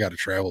that, I got to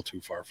travel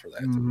too far for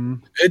that. Mm-hmm.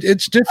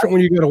 It's different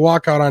when you got to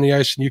walk out on the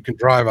ice and you can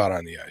drive out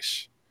on the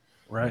ice.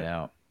 Right.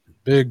 Yeah.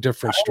 Big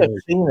difference. I've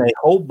seen a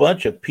whole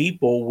bunch of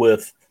people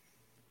with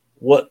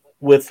what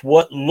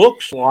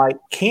looks like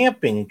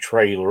camping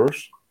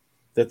trailers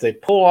that they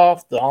pull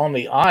off on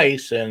the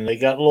ice, and they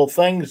got little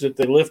things that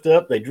they lift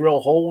up. They drill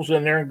holes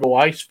in there and go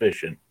ice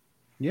fishing.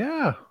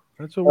 Yeah,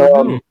 that's what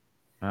we're doing.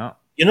 Well,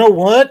 you know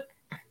what?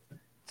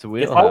 It's a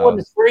wheelhouse. If I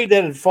wasn't afraid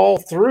that it'd fall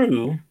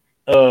through,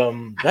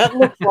 that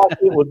looks like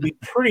it would be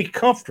pretty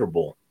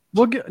comfortable.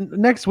 We'll get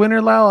next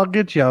winter, Lyle. I'll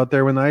get you out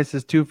there when the ice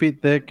is 2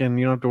 feet thick and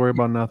you don't have to worry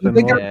about nothing.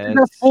 They got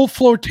full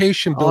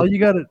flotation. All you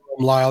got to,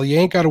 Lyle, you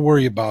ain't got to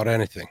worry about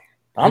anything.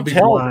 I'm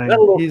telling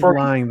you, he's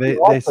lying. They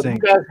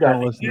sink.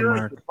 Don't listen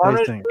to Mark.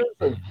 They sink.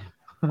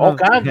 All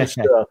kinds of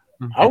stuff.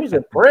 I was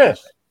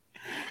impressed.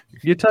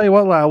 You tell you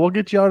what, Lyle, we'll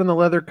get you out on the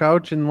leather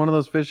couch in one of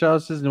those fish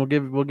houses, and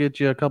we'll get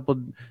you a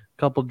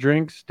couple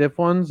drinks, stiff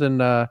ones,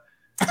 and I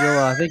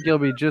think you'll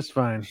be just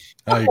fine.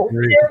 I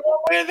agree. One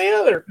way or the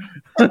other.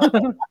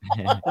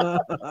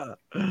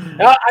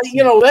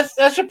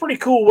 That's a pretty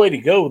cool way to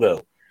go,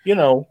 though.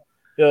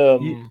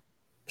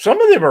 Some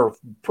of them are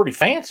pretty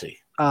fancy.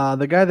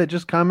 The guy that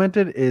just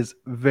commented is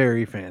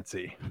very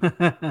fancy.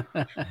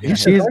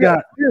 He's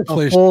got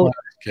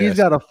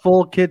a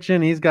full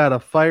kitchen. He's got a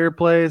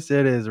fireplace.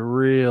 It is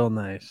real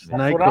nice.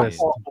 That's what I'm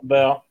talking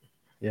about.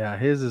 Yeah,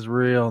 his is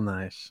real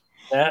nice.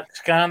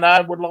 That's kind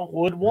I would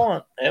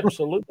want.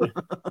 Absolutely.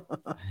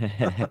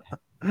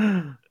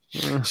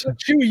 So,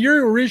 Chewy,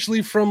 you're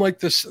originally from like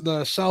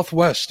the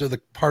southwest of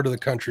the part of the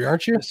country,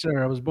 aren't you? Yes,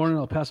 sir. I was born in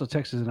El Paso,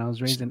 Texas, and I was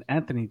raised in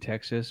Anthony,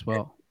 Texas.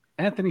 Well,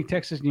 Anthony,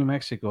 Texas, New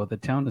Mexico. The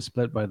town is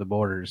split by the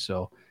borders.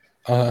 So,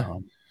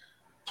 but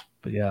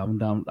yeah, I'm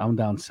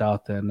down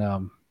south,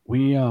 and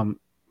we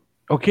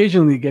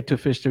occasionally get to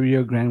fish the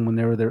Rio Grande when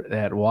they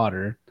had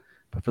water,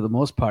 but for the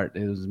most part,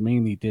 it was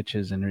mainly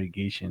ditches and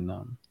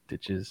irrigation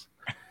ditches.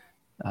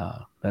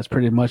 That's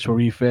pretty much where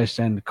we fished,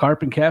 and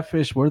carp and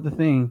catfish were the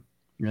thing.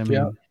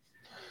 Yeah.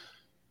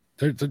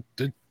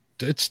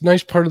 It's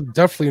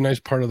definitely a nice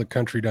part of the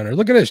country down there.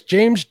 Look at this,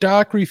 James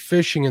Dockery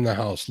fishing in the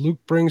house. Luke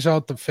brings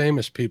out the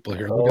famous people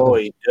here. Look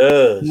he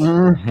does.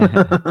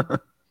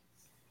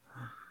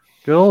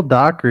 Good old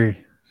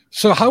Dockery.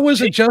 So, how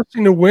was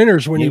adjusting to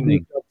winters when you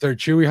moved up there,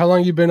 Chewy? How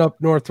long you been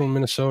up north in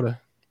Minnesota?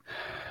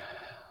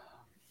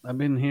 I've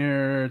been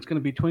here. It's going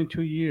to be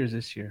 22 years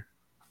this year.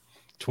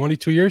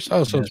 22 years?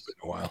 Oh, so yes. It's been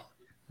a while.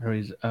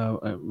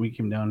 We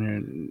came down here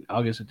in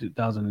August of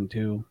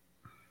 2002.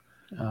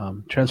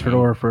 Transferred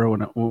over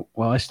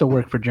I still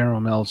work for General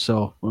Mills,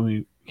 so when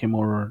we came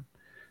over,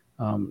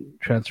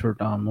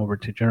 transferred over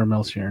to General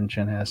Mills here in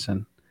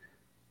Chanhassen,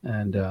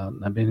 and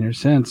I've been here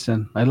since,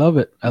 and I love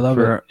it. I love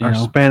for it. Our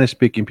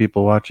Spanish-speaking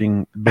people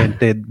watching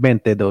 22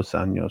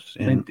 años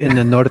in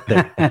the norte.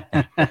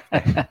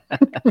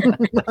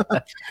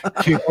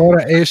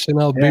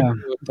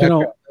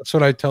 That's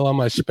what I tell all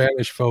my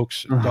Spanish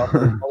folks.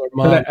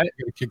 Mom, I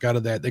get a kick out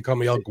of that. They call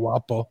me El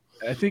Guapo.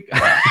 I think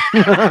well,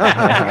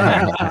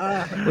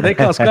 they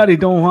call Scotty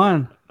Don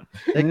Juan.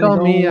 They call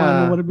me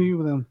what to be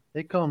with them.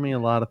 They call me a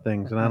lot of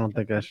things, and I don't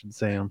think I should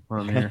say them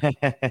on here.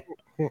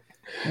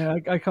 Yeah,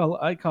 I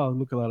call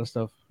Luke a lot of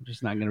stuff. I'm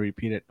just not gonna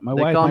repeat it. My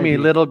they wife call me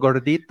little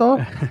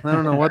gordito. I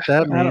don't know what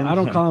that means. I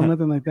don't call him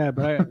nothing like that,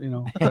 but I'm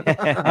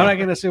not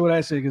gonna say what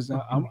I say because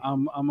I'm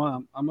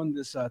on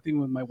this thing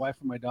with my wife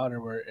and my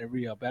daughter where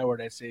every bad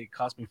word I say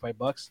cost me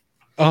 $5.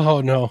 Oh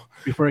no!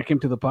 Before I came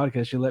to the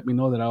podcast, she let me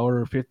know that I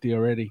ordered 50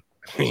 already.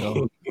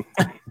 So,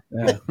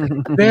 yeah.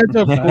 I'm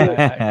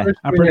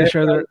pretty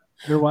sure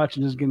they're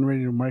watching this, getting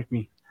ready to mark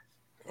me.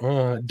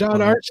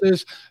 Don Art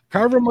says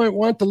Carver might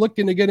want to look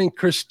into getting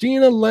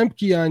Christina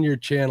Lemke on your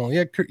channel.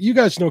 Yeah, you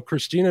guys know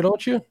Christina,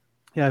 don't you?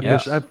 Yeah,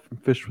 I've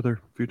fished with her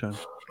a few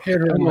times. Had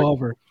her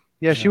over.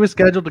 Yeah, she was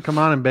scheduled to come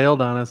on and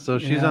bailed on us, so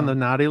she's on the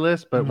naughty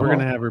list, but we're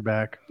gonna have her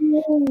back.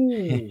 Oh,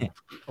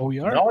 we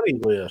are naughty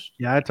list.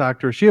 Yeah, I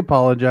talked to her. She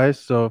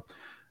apologized, so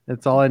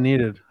that's all I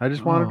needed. I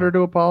just wanted her to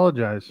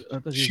apologize.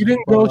 She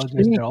didn't ghost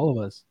me. All of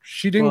us.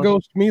 She didn't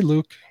ghost me,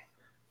 Luke.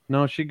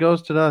 No, she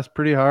ghosted us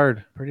pretty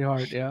hard.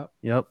 Yeah.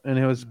 Yep, and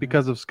it was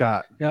because of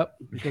Scott. Yep,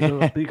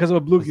 because of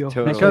a bluegill.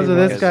 Totally because of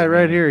this guy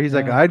right here. He's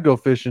like, I'd go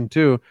fishing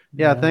too.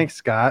 Yeah, thanks,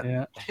 Scott.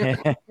 Yeah.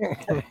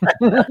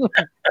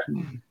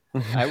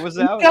 I was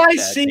out. You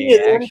guys see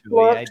it?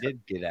 Actually, I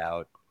did get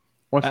out.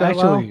 What's that?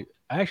 Actually,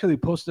 I actually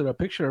posted a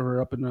picture of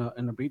her up in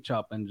a bait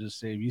shop and just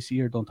say, if you see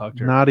her, don't talk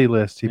to her. Naughty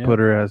list. He Yeah. put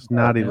her as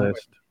naughty Yeah.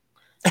 list.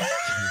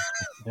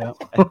 Yeah.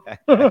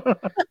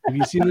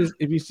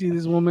 if you see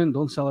this woman,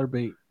 don't sell her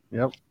bait.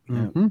 Yep. Yeah.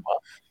 Mhm.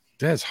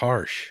 That's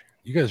harsh.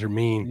 You guys are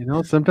mean. You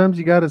know, sometimes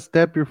you got to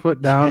step your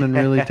foot down and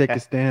really take a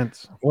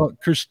stance. Well,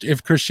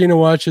 if Christina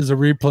watches a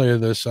replay of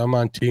this, I'm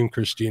on Team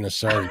Christina.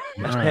 Sorry.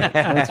 All right,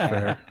 that's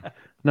fair.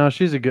 No,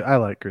 she's a good. I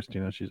like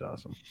Christina. She's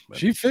awesome. But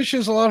She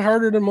fishes a lot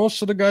harder than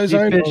most of the guys she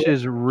I know.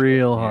 fishes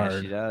real Yeah,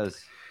 hard. she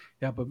does.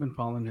 Yeah, but I've been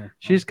following her.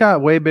 She's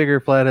got way bigger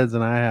flatheads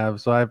than I have,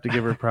 so I have to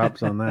give her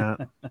props on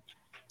that.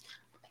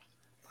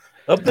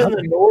 Up in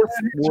the north,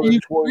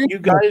 where you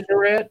guys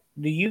are at,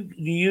 do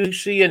you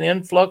see an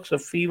influx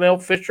of female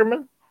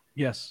fishermen?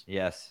 Yes.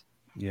 Yes.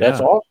 Yeah. That's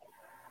awesome.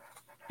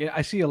 Yeah,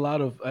 I see a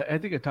lot of. I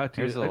think I talked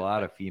to There's you. a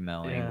lot of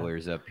female Yeah.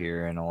 anglers up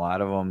here, and a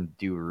lot of them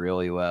do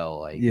really well.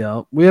 Like,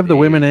 Yeah, we have the They-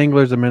 women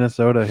anglers of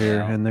Minnesota here,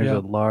 Yeah. and there's Yeah. a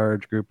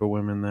large group of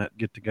women that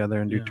get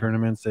together and do Yeah.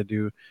 tournaments. They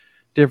do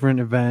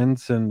different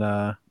events, and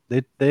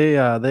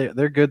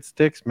they're good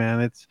sticks, man.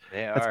 That's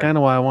kind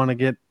of why I want to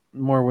get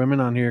more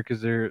women on here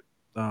because they're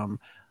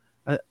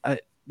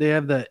they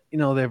have the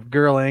they have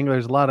girl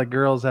anglers. A lot of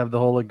girls have the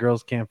whole like,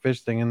 girls can't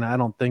fish thing, and I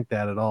don't think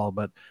that at all.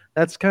 But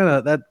that's kind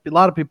of that. A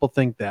lot of people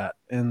think that,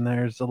 and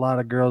there's a lot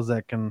of girls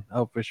that can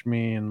outfish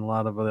me, and a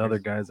lot of the other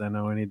guys I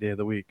know any day of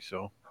the week.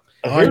 So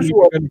Here's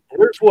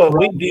what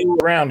we do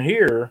around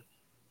here.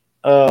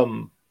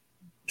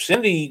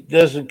 Cindy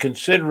doesn't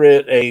consider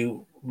it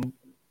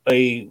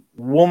a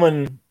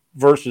woman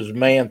versus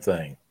man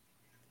thing,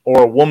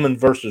 or a woman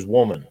versus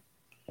woman.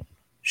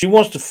 She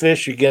wants to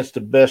fish against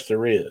the best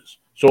there is.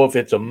 So if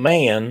it's a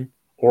man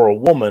or a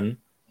woman,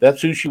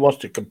 that's who she wants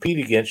to compete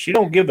against. She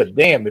don't give a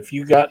damn if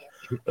you got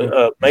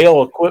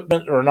male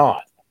equipment or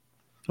not.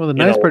 well, the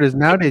nice part is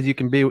nowadays we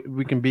can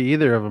be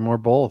either of them or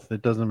both.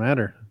 It doesn't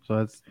matter. So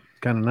that's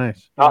kind of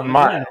nice. Not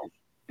mine.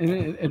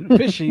 And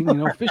fishing,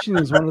 fishing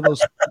is one of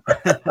those.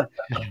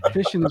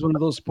 Fishing is one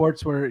of those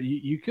sports where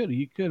you could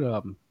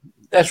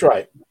That's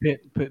right.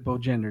 pit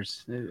both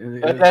genders.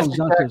 That's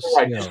exactly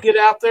right. Just get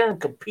out there and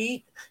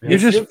compete. You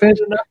If just you're fish.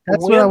 good enough to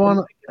That's win, what I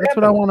want. That's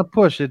what I want to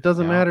push. It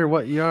doesn't Yeah. matter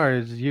what you are.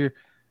 Is you're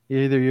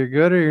either you're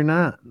good or you're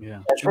not.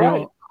 Yeah, That's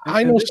right.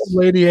 I know some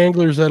lady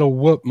anglers that'll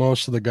whoop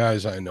most of the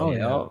guys I know.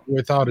 Oh, yeah.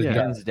 Without a Yeah.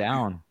 doubt. hands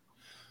down.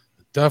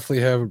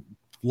 Definitely have a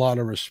lot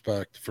of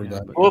respect for Yeah,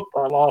 that. but- Whoop!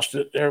 I lost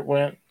it. There it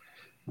went.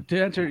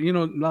 To answer,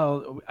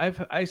 now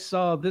I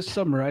saw this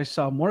summer I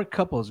saw more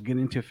couples get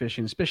into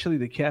fishing, especially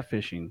the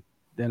catfishing,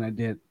 than I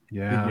did the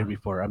year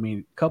before. I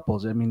mean,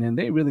 couples. I mean, and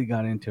they really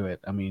got into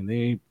it. I mean,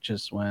 they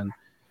just went.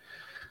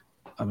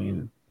 I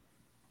mean,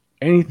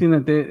 anything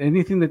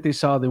that they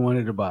saw, they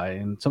wanted to buy.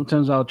 And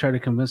sometimes I'll try to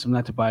convince them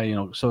not to buy,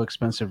 so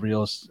expensive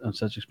reels and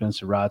such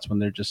expensive rods when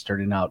they're just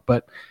starting out.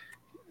 But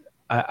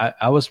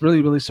I was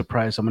really, really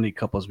surprised how many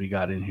couples we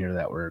got in here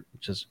that were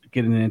just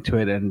getting into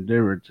it, and they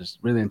were just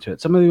really into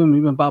it. Some of them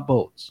even bought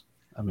boats.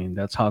 I mean,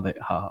 that's how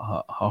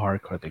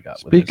hardcore they got.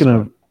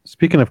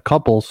 Speaking of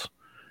couples,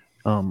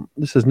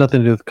 this has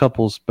nothing to do with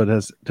couples, but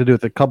has to do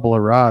with a couple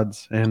of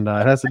rods, and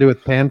it has to do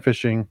with pan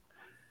fishing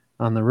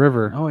on the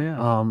river. Oh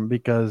yeah.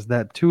 Because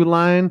that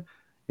 2-line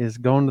is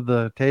going to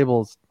the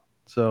tables,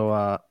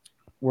 so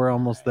we're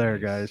almost there,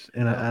 guys.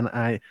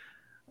 And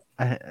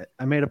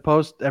I made a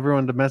post,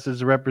 everyone to message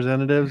the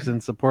representatives in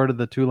support of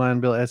the 2-line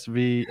bill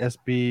SB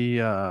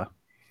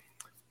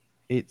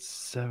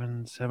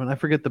 877. I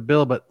forget the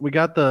bill, but we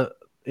got the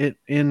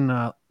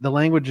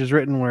language is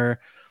written where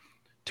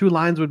 2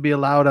 lines would be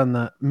allowed on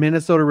the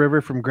Minnesota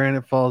River from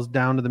Granite Falls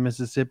down to the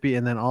Mississippi,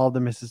 and then all the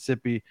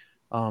Mississippi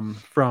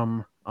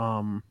from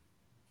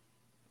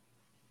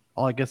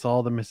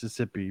all the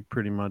Mississippi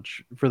pretty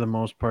much for the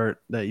most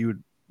part that you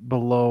would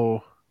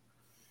below.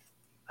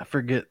 I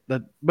forget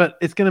that, but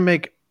it's going to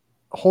make,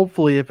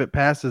 hopefully, if it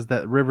passes,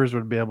 that rivers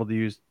would be able to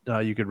use,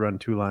 you could run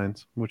 2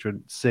 lines, which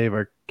would save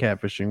our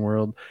catfishing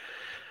world.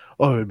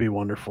 Oh, it would be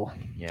wonderful.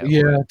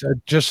 Yeah,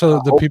 just so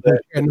the people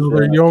can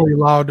know, you're only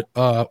allowed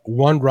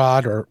one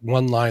rod or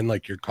one line,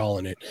 like you're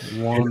calling it.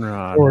 One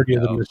rod. Majority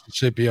of the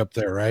Mississippi up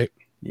there, right?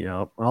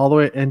 Yeah, all the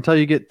way until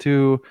you get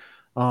to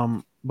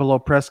below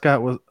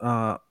Prescott,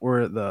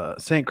 where the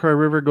St. Croix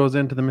River goes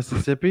into the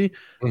Mississippi.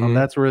 Mhm.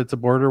 That's where it's a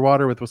border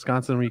water with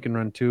Wisconsin, where you can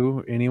run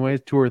 2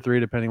 anyways, 2 or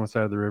 3 depending what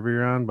side of the river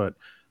you're on. But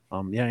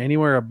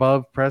anywhere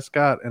above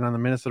Prescott and on the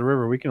Minnesota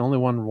River, we can only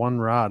run 1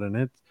 rod, and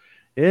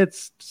it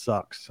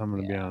sucks. I'm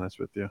going to be honest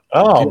with you.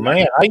 Oh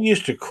man, I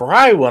used to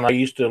cry when I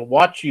used to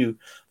watch you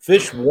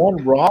fish 1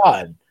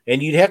 rod,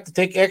 and you'd have to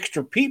take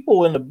extra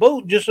people in the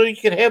boat just so you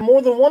could have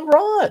more than 1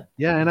 rod.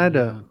 Yeah, and I had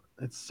to.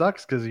 It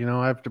sucks because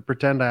I have to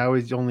pretend I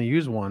always only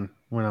use 1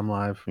 when I'm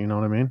live. You know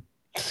what I mean?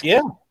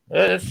 Yeah.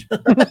 That's I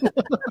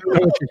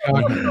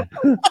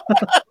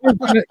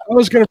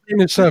was going to bring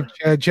this up.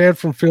 Chad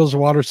from Fields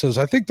of Water says,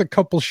 I think the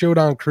couple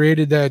showdown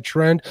created that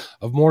trend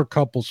of more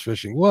couples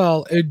fishing.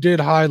 Well, it did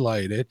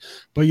highlight it.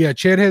 But yeah,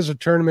 Chad has a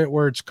tournament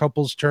where it's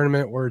couples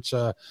tournament where it's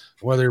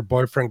whether you're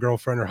boyfriend,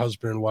 girlfriend, or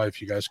husband and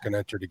wife, you guys can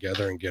enter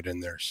together and get in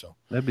there. So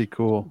that'd be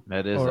cool.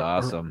 That is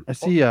awesome. I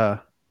see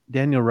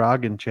Daniel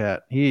Rogg in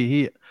chat.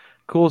 He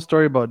cool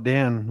story about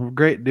Dan.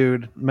 Great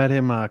dude. Met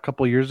him a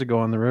couple years ago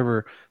on the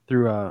river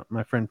through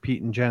my friend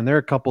Pete and Jen. They're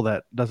a couple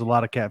that does a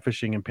lot of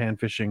catfishing and pan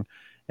fishing,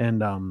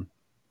 and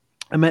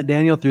I met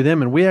Daniel through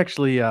them. And we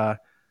actually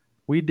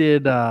we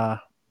did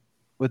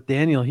with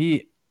Daniel.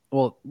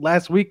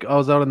 Last week I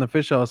was out in the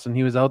fish house and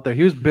he was out there.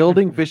 He was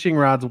building fishing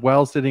rods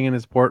while sitting in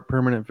his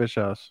permanent fish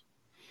house.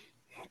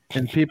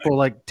 And people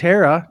like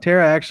Tara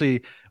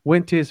actually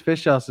went to his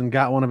fish house and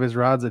got one of his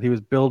rods that he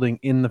was building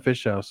in the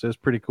fish house. It was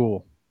pretty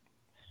cool.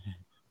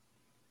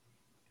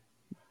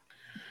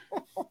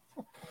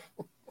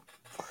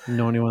 You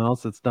know anyone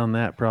else that's done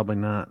that? Probably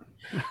not.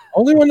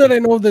 Only one that I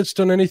know that's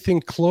done anything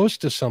close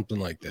to something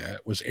like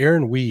that was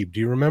Aaron Weeb. Do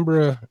you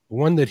remember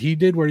one that he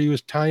did where he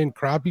was tying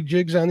crappie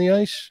jigs on the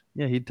ice?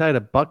 Yeah, he tied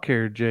a buck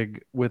hair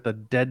jig with a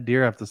dead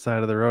deer off the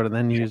side of the road and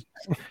then used.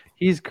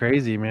 He's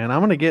crazy, man. I'm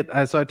gonna get.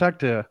 So I talked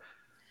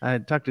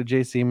to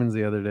Jay Siemens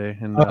the other day,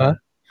 and I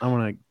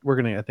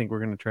think we're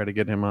gonna try to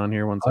get him on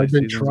here once. I've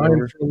been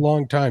trying for a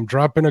long time.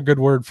 Drop in a good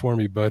word for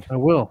me, bud. I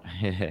will.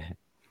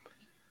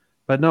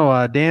 But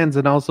no, Dan's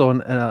and also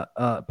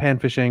a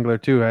panfish angler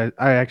too. I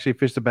actually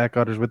fished the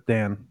backwaters with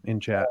Dan in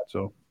chat.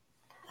 So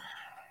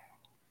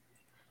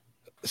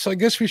I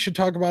guess we should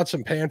talk about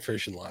some pan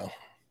fishing, Lyle.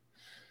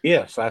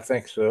 Yes, I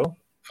think so.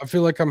 I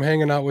feel like I'm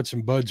hanging out with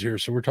some buds here,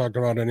 so we're talking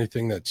about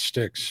anything that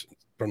sticks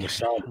from the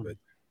sound of it.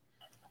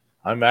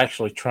 I'm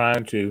actually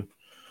trying to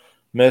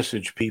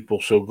message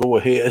people, so go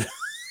ahead.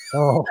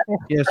 Oh,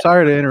 yeah.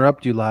 Sorry to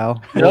interrupt you,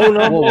 Lyle.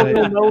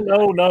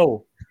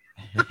 No.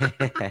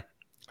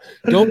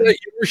 Don't let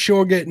your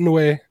show get in the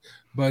way,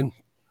 bud.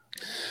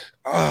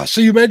 So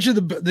you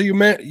mentioned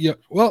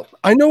well,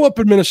 I know up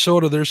in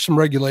Minnesota there's some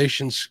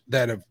regulations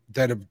that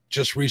have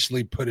just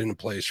recently put into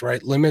place,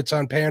 right? Limits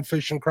on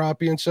panfish and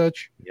crappie and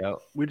such. Yeah,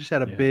 we just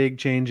had a big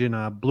change in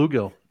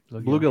bluegill.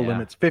 Bluegill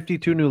limits.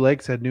 52 new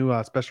lakes had new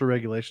special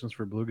regulations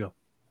for bluegill.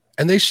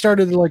 And they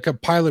started like a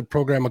pilot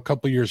program a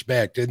couple years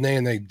back, didn't they?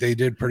 And they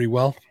did pretty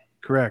well.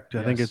 Correct.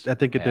 Yes. I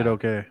think it did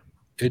okay.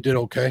 It did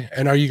okay.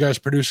 And are you guys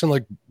producing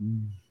like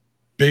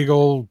big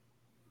old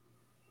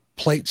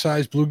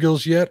plate-sized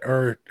bluegills yet,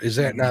 or is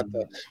that not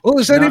the? Well,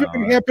 is that even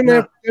going to happen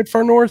that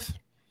far north?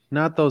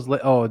 Not those.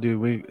 Oh,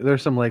 dude,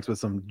 there's some lakes with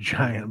some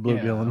giant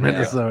bluegill in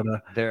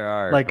Minnesota. There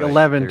are like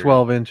 11,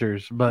 12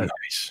 inches, but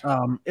nice.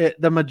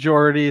 The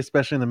majority,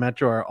 especially in the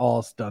metro, are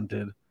all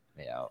stunted.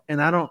 Yeah,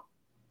 and I don't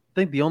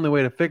think the only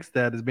way to fix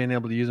that is being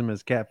able to use them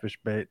as catfish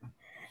bait.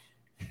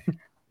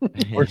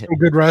 Or some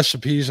good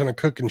recipes on a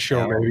cooking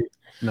show, maybe.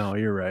 No,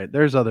 you're right.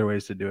 There's other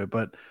ways to do it,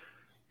 but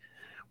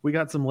we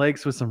got some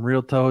lakes with some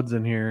real toads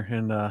in here,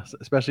 and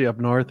especially up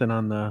north and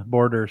on the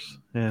borders.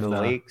 And the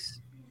lakes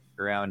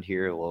around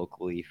here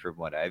locally, from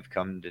what I've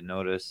come to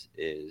notice,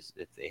 is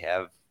if they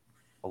have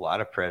a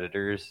lot of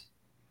predators,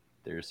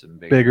 there's some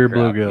bigger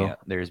bluegill.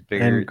 There's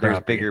bigger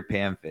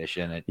panfish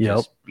in it.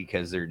 Just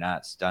because they're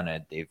not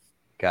stunted, they've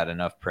got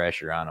enough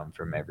pressure on them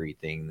from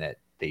everything that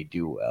they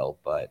do well.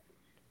 But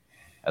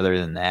other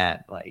than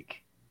that,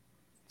 like,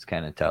 it's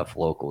kind of tough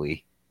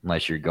locally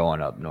unless you're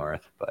going up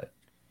north,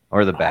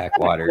 or the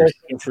backwaters.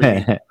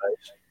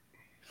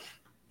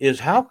 Is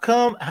how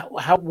come?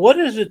 What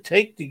does it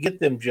take to get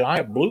them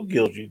giant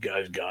bluegills you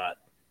guys got?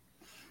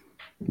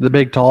 The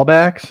big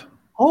tallbacks.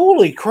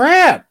 Holy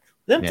crap!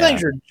 Them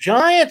things are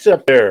giants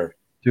up there,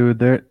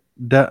 dude.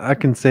 I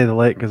can say the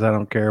lake because I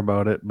don't care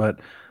about it, but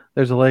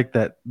there's a lake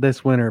that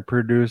this winter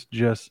produced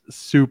just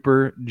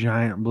super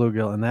giant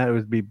bluegill, and that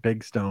would be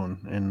Big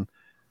Stone. And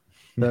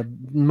the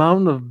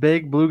amount of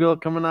big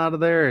bluegill coming out of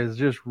there is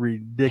just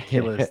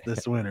ridiculous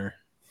this winter.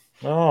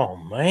 Oh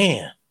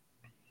man.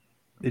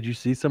 Did you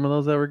see some of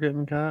those that were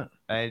getting caught?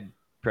 I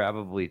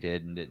probably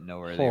did and didn't know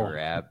where they were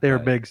at. They were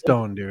Big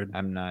Stone, dude.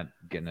 I'm not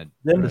gonna.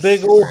 Them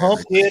big old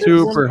humpbacks.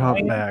 Super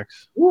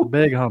humpbacks.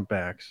 Big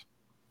humpbacks.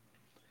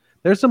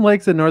 There's some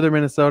lakes in northern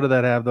Minnesota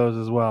that have those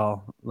as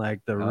well,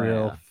 like the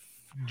real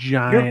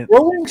giant. Your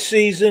growing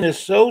season is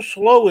so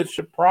slow; it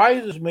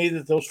surprises me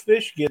that those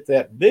fish get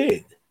that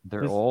big.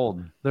 They're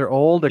old. They're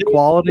old. The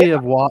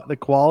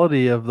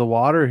quality of the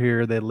water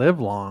here, they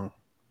live long.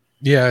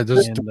 Yeah.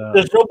 Does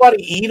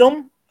nobody eat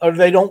them, or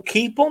they don't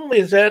keep them?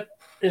 Is that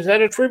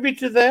a tribute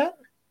to that?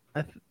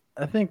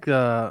 I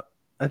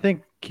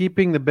think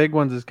keeping the big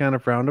ones is kind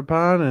of frowned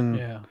upon, and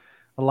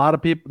a lot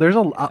of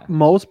people.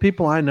 Most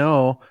people I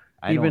know.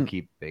 I don't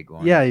keep big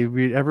ones. Yeah,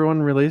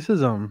 everyone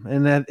releases them,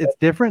 and that it's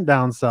different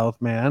down south,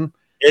 man.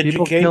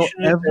 People kill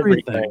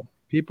everything.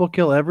 People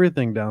kill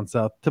everything down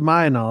south, to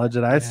my knowledge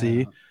that I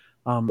see.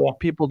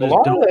 People just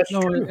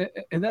don't.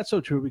 And that's so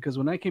true, because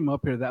when I came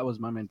up here, that was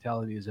my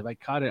mentality: is if I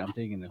caught it, I'm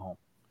taking it home,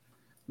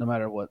 no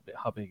matter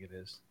how big it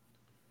is.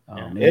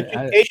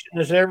 Education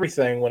is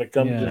everything when it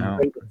comes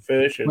to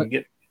fish and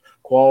get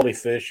quality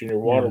fish in your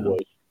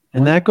waterways.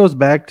 And that goes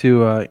back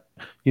to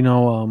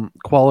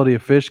quality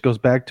of fish goes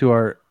back to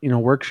our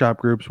workshop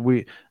groups.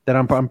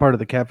 I'm part of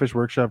the catfish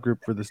workshop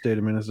group for the state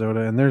of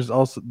Minnesota, and there's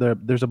also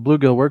there's a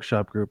bluegill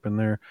workshop group, and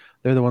they're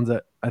the ones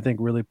that I think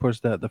really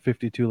push the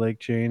 52 lake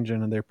change,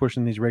 and they're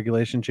pushing these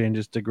regulation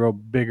changes to grow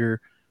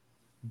bigger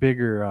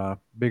bigger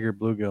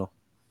bluegill.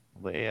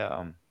 They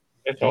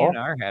That's all.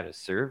 DNR had a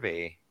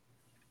survey,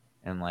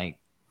 and like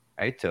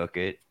I took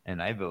it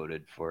and I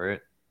voted for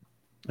it.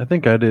 I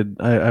think I did.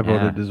 I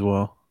voted as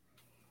well.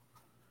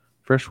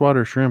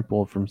 Freshwater shrimp,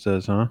 Wolfram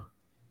says, huh?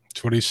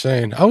 That's what he's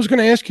saying. I was going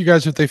to ask you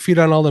guys if they feed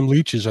on all them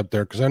leeches up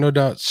there, because I know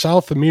down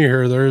south of me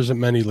here there isn't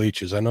many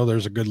leeches. I know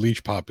there's a good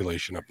leech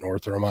population up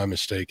north, or am I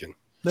mistaken?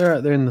 They're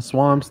in the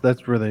swamps.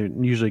 That's where they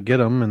usually get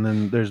them. And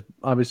then there's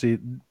obviously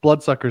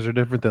bloodsuckers are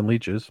different than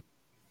leeches.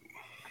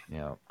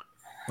 Yeah.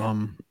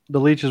 The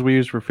leeches we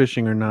use for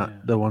fishing are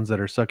not the ones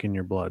that are sucking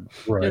your blood.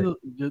 Right.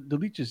 Yeah, the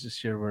leeches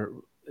this year were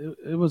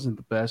it wasn't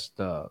the best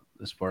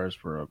as far as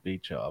for a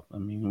bait job. I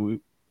mean,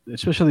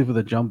 especially for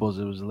the jumbos,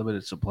 it was a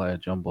limited supply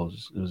of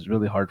jumbos. It was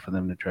really hard for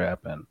them to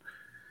trap.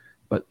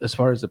 But as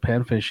far as the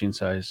pan fishing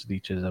size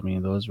leeches, I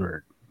mean, those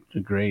were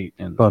great,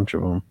 and bunch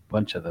of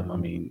them. I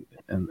mean,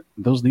 and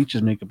those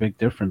leeches make a big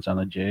difference on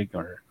a jig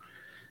or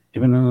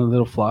even on a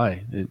little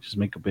fly. They just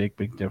make a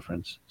big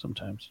difference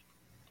sometimes.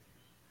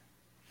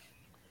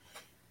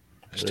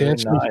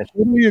 Stanson, I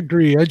totally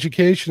agree.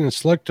 Education and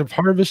selective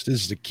harvest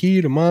is the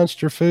key to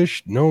monster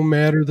fish, no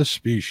matter the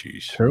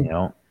species.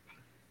 True.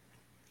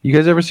 You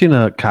guys ever seen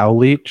a cow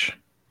leech?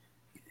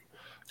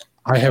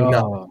 I have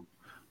not.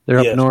 They're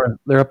up north.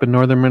 They're up in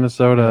northern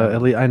Minnesota.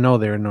 At least I know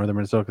they're in northern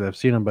Minnesota because I've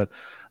seen them. But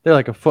they're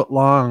like a foot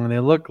long, and they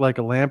look like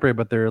a lamprey,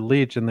 but they're a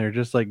leech, and they're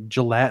just like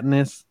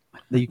gelatinous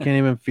that you can't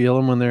even feel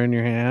them when they're in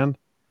your hand.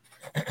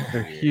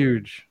 They're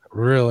huge.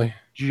 Really?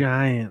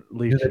 Giant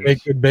leeches. Do they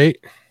make good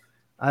bait?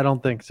 I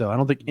don't think so. I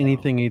don't think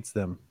anything eats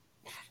them.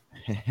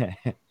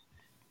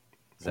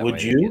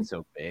 Would you get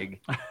so big?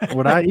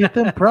 Would I eat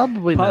them?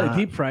 Probably not.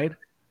 Deep fried.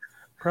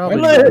 Probably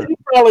you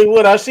probably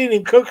would. I've seen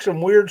him cook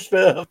some weird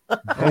stuff. No.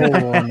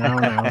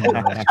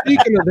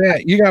 Speaking of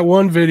that, you got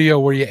one video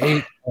where you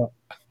ate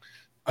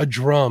a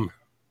drum.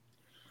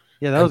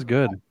 Yeah, that was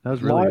good. That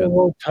was really good.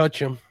 Won't touch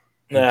him.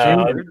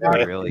 No,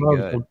 really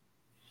good.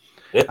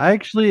 I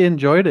actually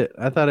enjoyed it.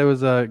 I thought it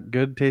was a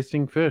good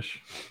tasting fish.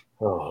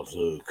 Oh,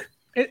 Luke.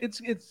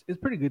 It's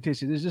pretty good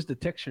tasting. It's just the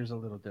texture is a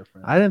little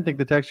different. I didn't think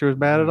the texture was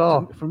bad at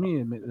all. For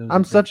me,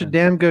 I'm such a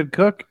damn good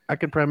cook. I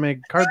could probably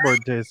make cardboard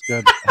taste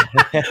good.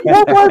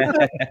 What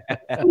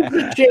was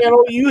the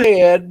channel you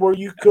had where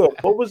you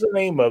cooked? What was the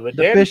name of it?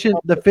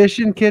 The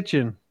Fishing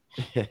Kitchen.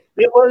 It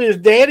was his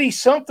Daddy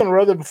something or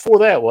other before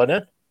that,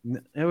 wasn't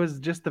it? It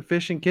was just the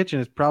Fishing Kitchen.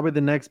 It's probably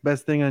the next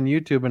best thing on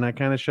YouTube, and I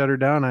kind of shut her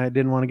down. I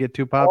didn't want to get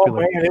too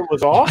popular. Oh man, it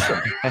was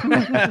awesome.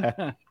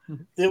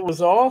 It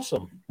was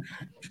awesome.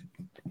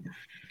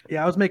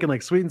 Yeah, I was making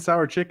like sweet and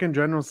sour chicken,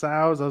 General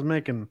Tso's. I was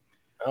making.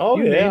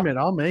 Name it,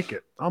 I'll make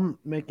it. I'll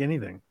make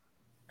anything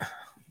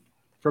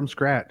from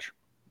scratch.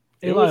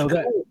 Hey, Lyle,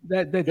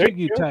 that jig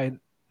you tied,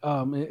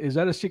 is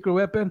that a secret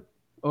weapon,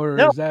 or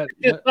is that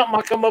just something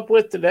I come up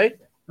with today?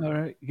 All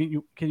right,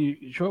 can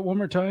you show it one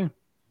more time?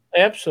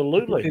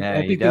 Absolutely.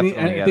 I think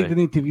they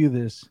need to view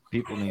this.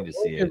 People need to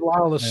see it.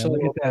 Look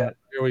at that.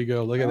 Here we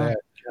go. Look at that.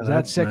 Is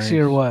that sexy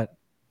or what?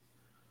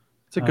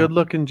 It's a good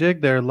looking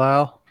jig there,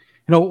 Lyle.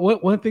 You know,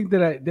 one thing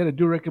that I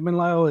do recommend,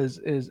 Lyle, is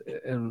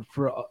and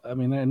for I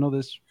mean I know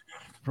this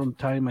from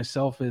tying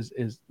myself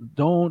is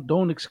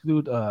don't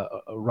exclude a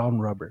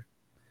round rubber.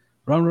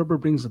 Round rubber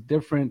brings a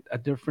different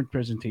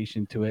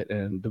presentation to it,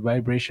 and the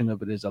vibration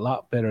of it is a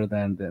lot better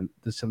than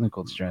the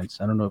silicone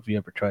strands. I don't know if you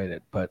ever tried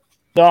it, but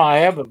no, I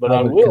haven't, but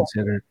I will.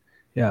 Consider,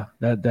 yeah,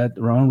 that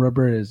round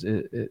rubber is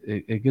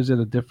it gives it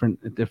a different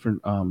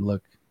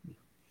look,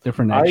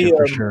 different action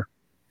for sure.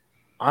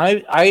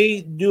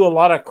 I do a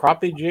lot of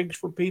crappie jigs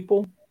for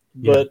people,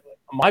 but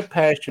my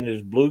passion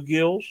is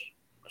bluegills.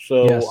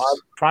 So I'm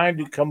trying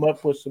to come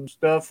up with some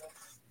stuff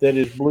that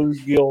is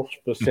bluegill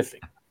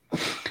specific.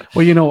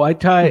 Well, you know, I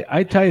tie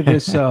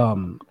this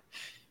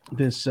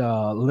this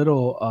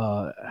little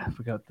I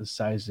forgot the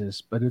size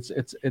is, but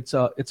it's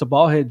a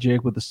ball head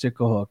jig with a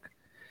sickle hook,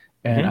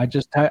 and I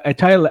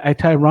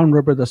tie round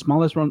rubber, the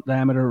smallest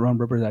diameter round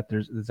rubber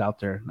that's out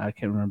there. I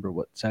can't remember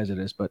what size it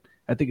is, but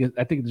I think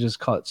they just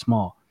call it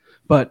small.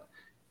 But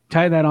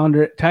tie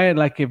it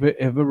like if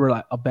it were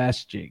like a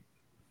bass jig,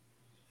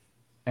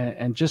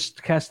 and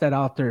just cast that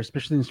out there,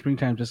 especially in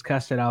springtime. Just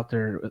cast it out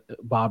there,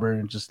 bobber,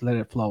 and just let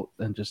it float,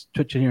 and just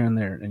twitch it here and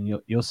there, and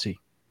you'll see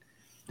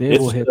they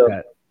will hit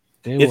that.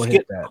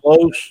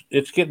 Close.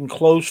 It's getting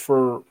close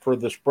for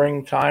the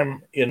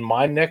springtime in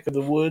my neck of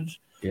the woods.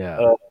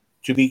 Yeah,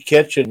 to be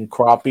catching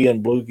crappie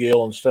and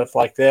bluegill and stuff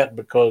like that,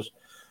 because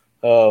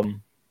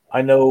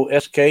I know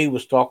SK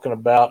was talking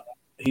about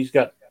he's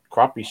got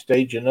crappie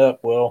staging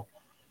up. Well,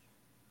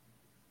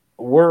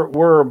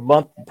 we're a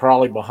month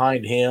probably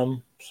behind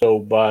him, so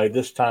by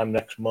this time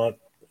next month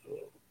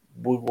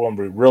we won't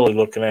be really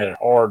looking at it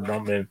hard.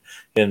 I'm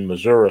in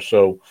Missouri,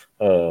 so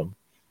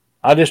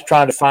I just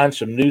trying to find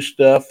some new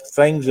stuff,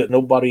 things that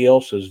nobody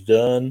else has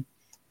done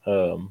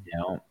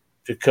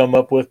to come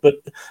up with. But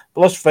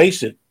let's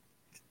face it,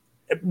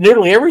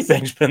 nearly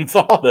everything's been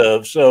thought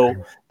of. So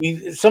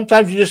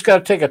sometimes you just got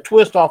to take a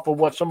twist off of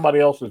what somebody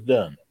else has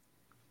done.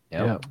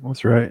 Yeah,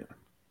 that's right.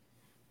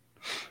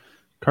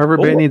 Carver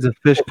Bay needs a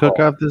fish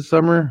cook-off this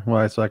summer.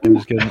 Why? So I can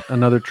just get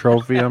another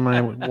trophy on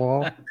my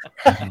wall?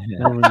 I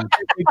don't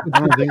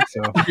think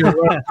so.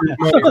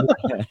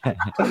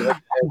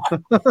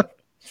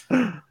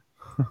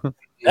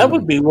 That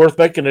would be worth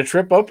making a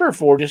trip up here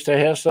for, just to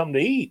have something to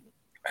eat.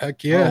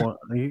 Heck yeah. Oh,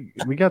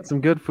 we got some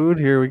good food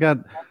here. We got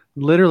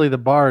literally the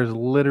bar is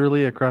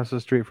literally across the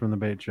street from the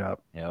bait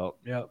shop.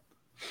 Yep.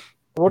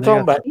 We're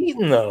talking about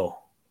eating, though.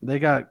 They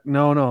got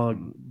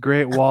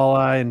great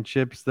walleye and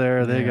chips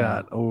there. They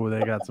got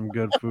some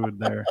good food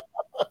there.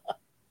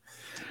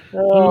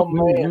 Oh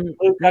man,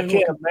 Luke, I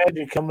can't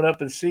imagine coming up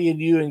and seeing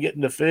you and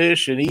getting to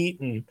fish and eat,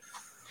 drink,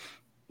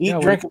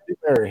 and be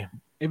merry.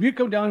 If you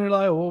come down here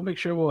live, we'll make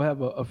sure we'll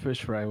have a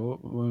fish fry.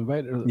 We'll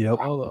invite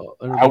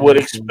I would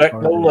expect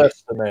no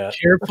less than that.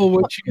 Careful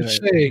what you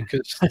say,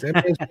 because that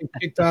man's been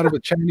kicked out of a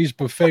Chinese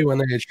buffet when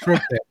they had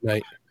shrimp that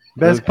night.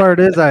 Best part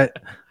is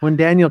when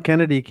Daniel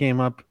Kennedy came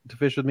up to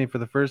fish with me for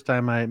the first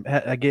time, I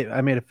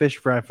made a fish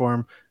fry for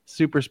him,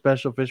 super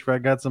special fish fry.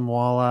 Got some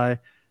walleye,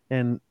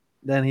 and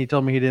then he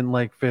told me he didn't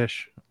like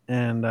fish,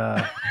 and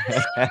and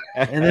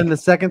then the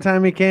second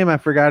time he came, I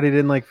forgot he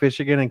didn't like fish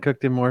again and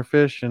cooked him more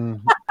fish,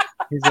 and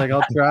he's like,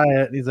 "I'll try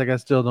it." He's like, "I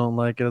still don't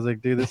like it." I was like,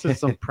 "Dude, this is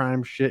some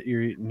prime shit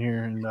you're eating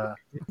here," and I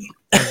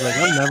was like,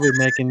 "I'm never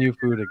making you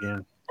food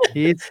again."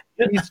 He eats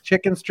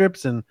chicken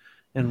strips and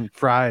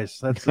fries.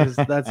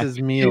 That's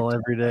his meal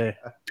every day.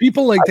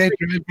 People like that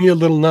drive me a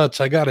little nuts,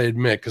 I gotta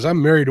admit, because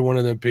I'm married to one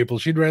of them people.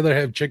 She'd rather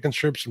have chicken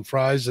strips and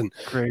fries and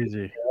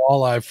crazy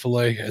walleye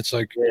fillet. It's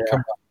like, come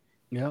on.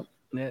 Yep.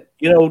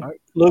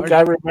 Luke,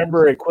 I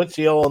remember at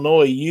Quincy,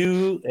 Illinois,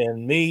 you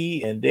and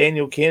me and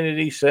Daniel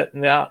Kennedy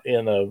sitting out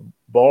in a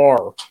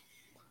bar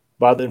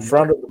in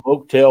front of the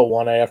motel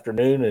one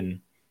afternoon and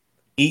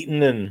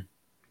eating and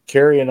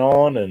carrying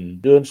on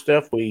and doing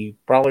stuff we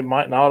probably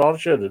might not ought to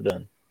should have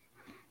done.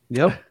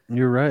 Yep,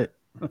 you're right.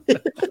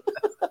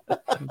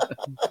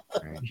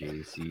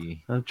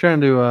 JC. I'm trying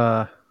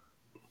to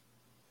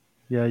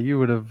you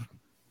would have,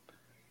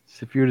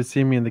 if you were to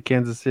see me in the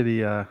Kansas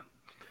City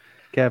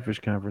catfish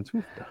conference.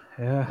 Yeah,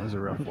 that was a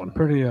rough one.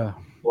 Pretty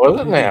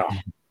was it now?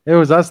 It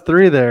was us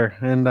three there,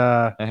 and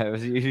it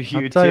was you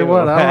I'll tell you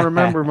what, I don't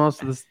remember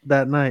most of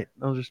that night.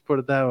 I'll just put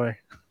it that way.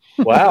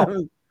 Wow,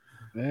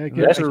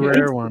 that's a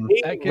rare one.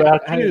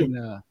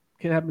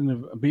 Can't happen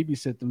to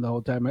babysit them the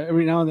whole time.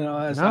 Every now and then I'll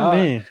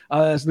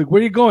ask Luke, where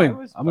are you going?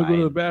 I'm going to go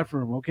to the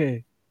bathroom.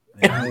 Okay.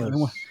 I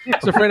was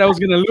afraid I was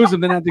going to lose him.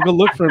 Then I had to go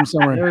look for him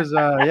somewhere. It was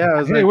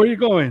hey, where are you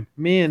going?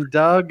 Me and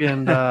Doug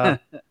and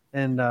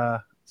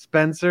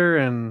Spencer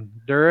and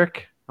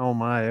Derek. Oh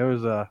my, it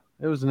was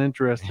an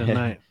interesting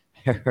night.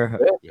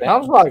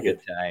 Sounds like it.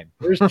 Time.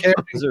 It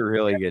was a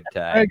really good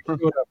time. Greg,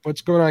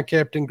 what's going on,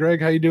 Captain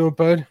Greg? How you doing,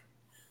 bud?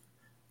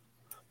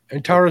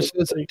 And Tara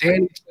says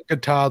Danny's like a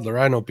toddler.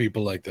 I know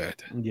people like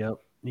that. Yep,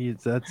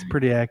 that's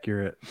pretty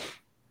accurate.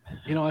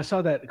 I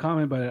saw that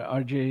comment by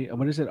RJ.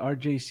 What is it?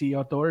 RJC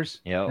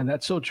Outdoors. Yeah, and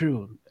that's so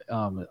true.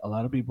 A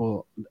lot of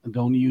people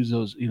don't use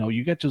those.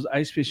 You get those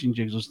ice fishing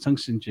jigs, those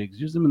tungsten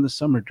jigs. Use them in the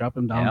summer. Drop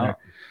them down there.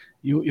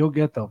 You'll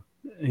get them.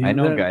 I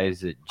know guys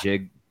that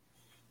jig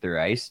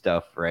their ice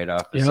stuff right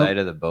off the side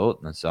of the boat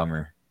in the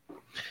summer.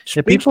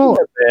 Speaking of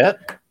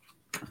that,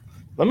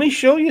 let me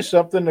show you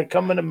something that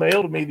come in the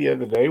mail to me the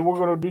other day. We're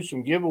going to do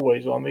some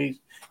giveaways on these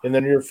in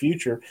the near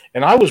future.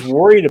 And I was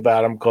worried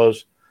about them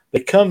because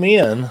they come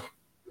in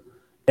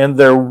and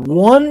they're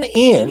 1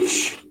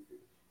 inch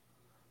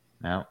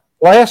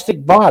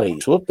plastic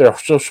bodies. Look, they're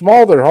so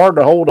small they're hard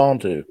to hold on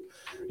to.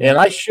 And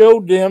I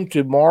showed them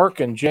to Mark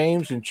and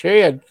James and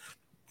Chad.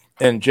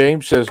 And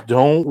James says,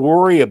 "Don't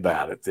worry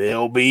about it.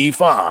 They'll be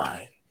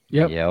fine."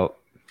 Yep.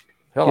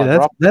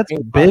 Hell, that's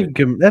big.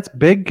 That's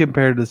big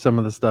compared to some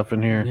of the stuff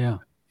in here. Yeah.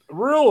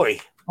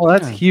 Really? Oh,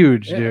 that's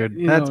huge,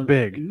 dude. That's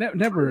big.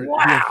 Never be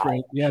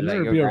afraid. Yeah,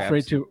 never be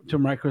afraid to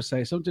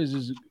microsize. Sometimes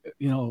just,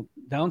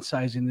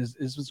 downsizing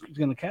is what's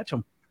going to catch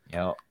them.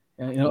 Yeah.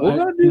 We're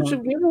going to do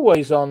some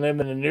giveaways on them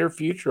in the near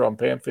future on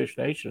Panfish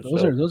Nation.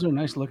 Those are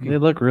nice looking. They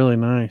look really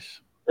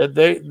nice.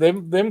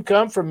 Them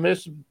come from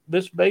Miss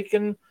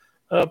Bacon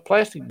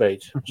plastic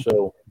baits.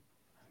 So.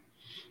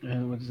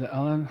 What is it,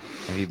 Alan?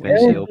 Have you been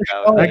to Eel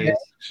Pout days?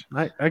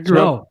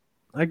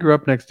 I grew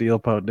up next to Eel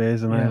Pout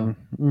days,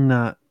 and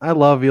I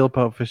love Eel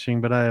Pout fishing,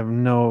 but I have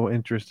no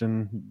interest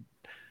in.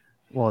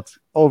 Well, it's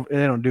over.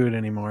 They don't do it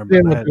anymore.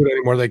 They don't do it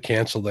anymore. They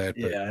canceled that.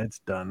 But, yeah, it's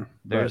done.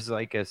 There's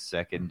like a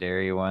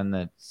secondary one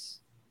that's,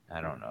 I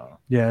don't know.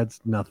 Yeah,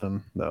 it's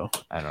nothing though.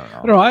 I don't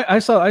know. No, I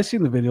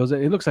seen the videos.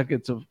 It looks like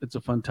it's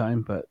a fun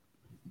time, but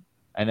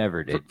I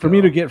never did. For me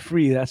to get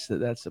free, that's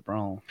the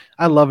problem.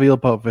 I love Eel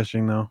Pout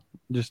fishing though.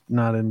 Just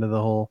not into the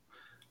whole.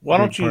 Why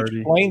don't you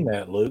explain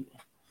that, Luke?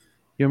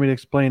 You want me to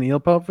explain Eel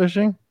Pout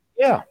fishing?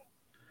 Yeah.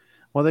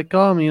 Well, they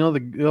call them, the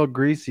little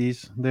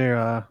greasies.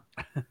 They're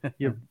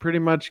you pretty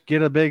much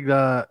get a big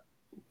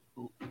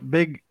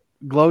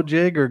glow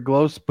jig or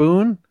glow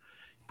spoon,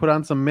 put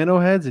on some minnow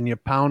heads, and you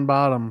pound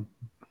bottom.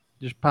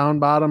 Just pound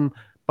bottom,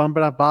 bump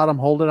it off bottom,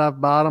 hold it off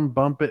bottom,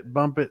 bump it,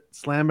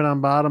 slam it on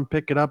bottom,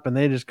 pick it up, and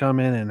they just come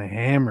in and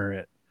hammer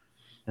it.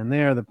 and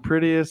they are the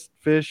prettiest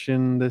fish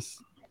in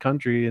this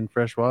country in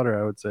freshwater,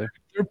 I would say.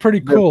 They're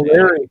pretty cool.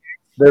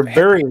 They're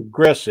very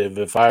aggressive,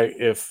 if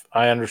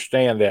I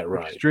understand that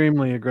right.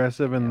 Extremely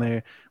aggressive,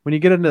 and when you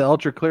get into the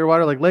ultra clear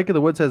water, like Lake of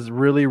the Woods has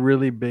really,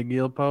 really big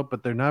eel pout,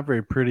 but they're not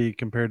very pretty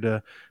compared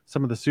to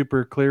some of the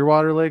super clear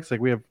water lakes.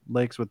 Like we have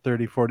lakes with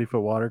 30,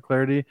 40-foot water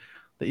clarity.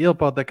 The eel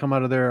pout that come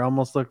out of there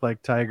almost look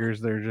like tigers.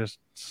 They're just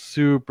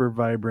super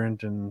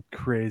vibrant and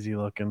crazy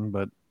looking,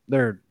 but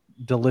they're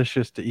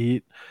delicious to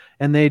eat.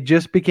 And they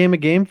just became a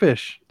game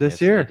fish this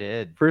year. They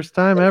did. First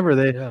time ever.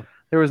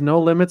 There was no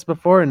limits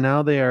before, and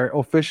now they are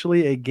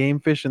officially a game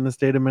fish in the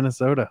state of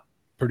Minnesota.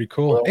 Pretty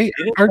cool. Well, hey,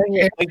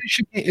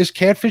 is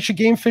catfish a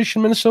game fish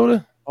in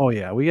Minnesota? Oh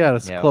yeah, we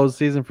got a closed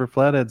season for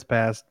flatheads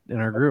passed in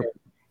our group.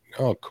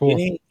 Oh,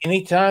 cool.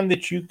 Anytime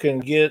that you can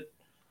get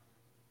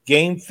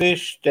game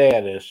fish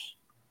status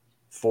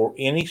for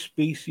any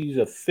species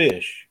of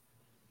fish,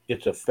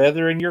 it's a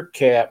feather in your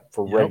cap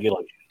for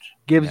regulations.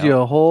 Gives you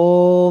a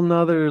whole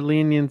nother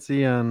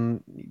leniency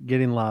on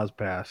getting laws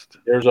passed.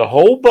 There's a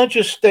whole bunch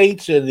of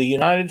states in the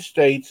United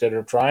States that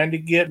are trying to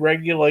get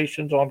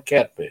regulations on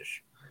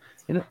catfish.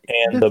 And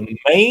the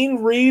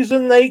main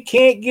reason they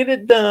can't get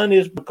it done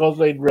is because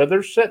they'd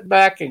rather sit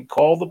back and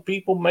call the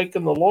people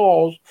making the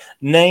laws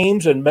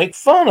names and make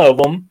fun of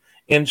them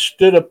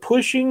instead of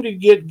pushing to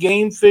get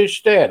game fish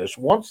status.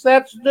 Once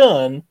that's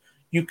done,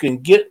 you can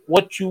get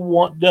what you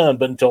want done.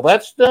 But until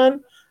that's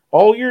done,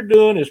 all you're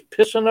doing is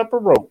pissing up a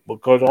rope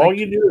because all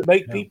you do is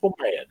make people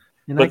mad.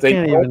 And but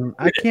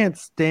I can't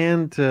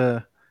stand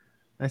to.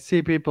 I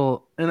see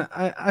people, and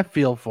I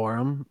feel for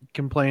them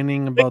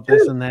complaining about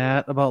this and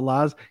that about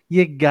laws.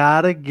 You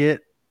gotta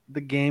get the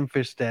game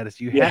fish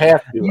status. You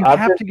have to. You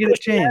have to get it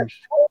changed.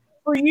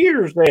 For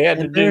years they had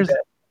to do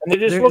that, and they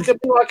just look at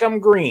me like I'm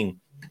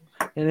green.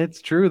 And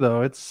it's true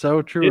though. It's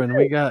so true. And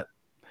we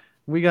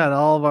got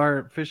all of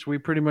our fish we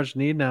pretty much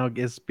need now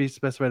is be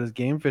specified as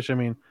game fish. I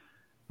mean.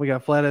 We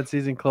got flathead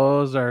season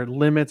closed. Our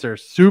limits are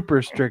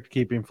super strict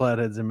keeping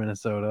flatheads in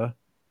Minnesota.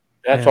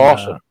 That's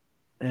awesome.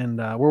 And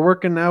we're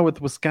working now with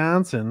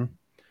Wisconsin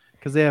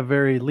because they have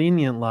very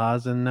lenient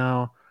laws, and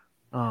now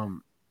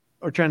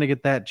we're trying to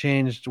get that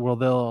changed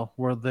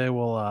where they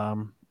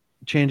will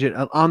change it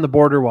on the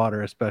border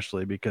water,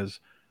 especially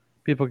because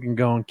people can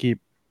go and keep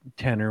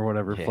 10 or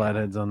whatever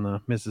flatheads on the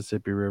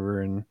Mississippi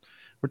River, and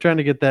we're trying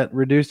to get that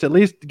reduced, at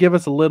least give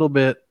us a little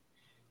bit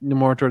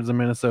more towards the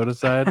Minnesota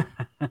side.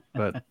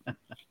 But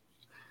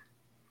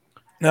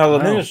now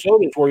the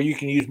Minnesota is where you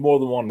can use more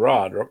than one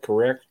rod,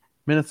 correct?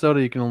 Minnesota,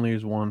 you can only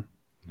use one.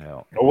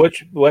 No.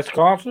 Which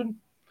Wisconsin?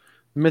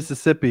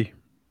 Mississippi.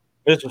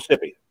 Yep,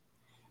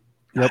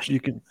 you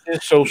can.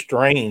 It's so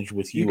strange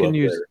with you. You can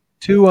use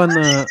two on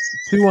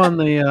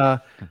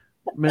the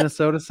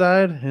Minnesota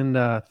side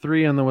and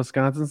 3 on the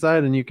Wisconsin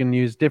side, and you can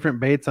use different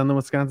baits on the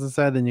Wisconsin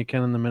side than you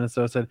can on the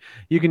Minnesota side.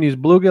 You can use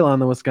bluegill on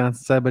the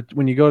Wisconsin side, but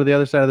when you go to the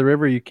other side of the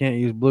river, you can't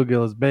use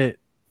bluegill as bait.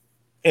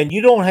 And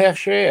you don't have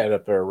shad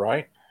up there,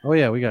 right? Oh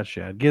yeah, we got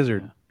shad,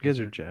 gizzard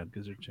shad.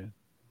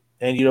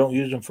 And you don't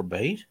use them for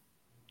bait?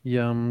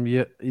 Yeah,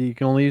 you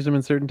can only use them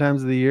in certain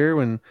times of the year.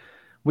 When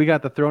we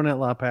got the throw net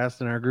law passed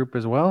in our group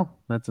as well.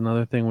 That's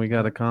another thing we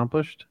got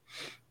accomplished.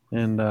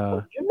 And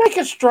you're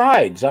making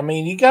strides. I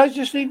mean, you guys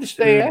just need to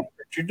stay after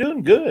it. You're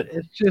doing good.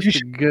 It's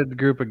just a good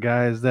group of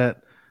guys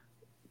that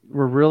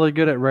were really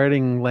good at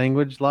writing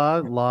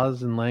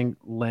laws and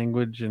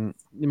language. And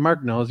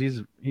Mark knows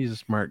he's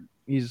smart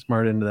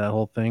into that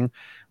whole thing.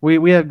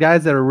 We have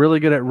guys that are really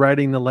good at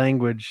writing the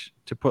language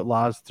to put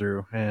laws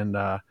through, and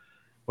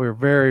we're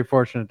very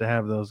fortunate to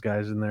have those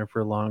guys in there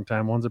for a long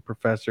time. One's a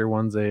professor,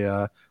 one's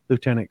a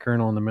lieutenant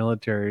colonel in the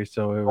military.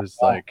 So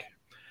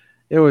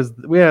it was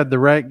we had the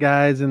right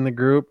guys in the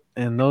group,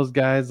 and those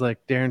guys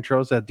like Darren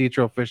Trost at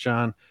Detro Fish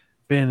On,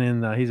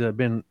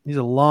 he's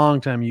a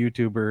long time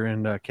YouTuber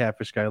and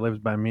catfish guy, lives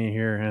by me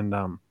here,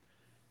 and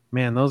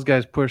man, those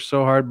guys pushed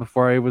so hard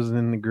before I was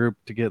in the group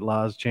to get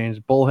laws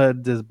changed.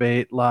 Bullhead as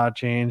bait, law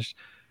changed,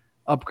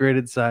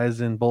 upgraded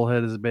size in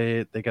bullhead as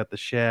bait. They got the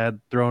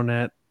shad throw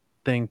net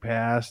thing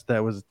passed.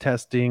 That was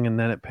testing, and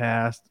then it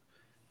passed.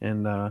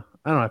 And I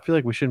don't know. I feel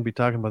like we shouldn't be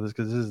talking about this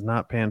because this is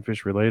not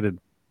panfish related.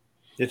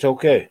 It's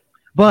okay.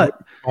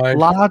 But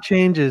law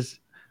changes.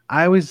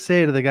 I always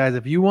say to the guys,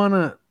 if you want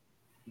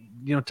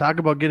to, talk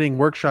about getting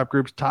workshop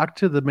groups, talk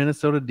to the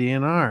Minnesota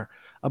DNR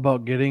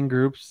about getting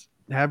groups.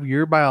 Have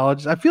your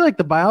biologists. I feel like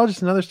the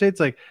biologists in other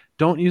states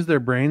don't use their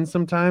brains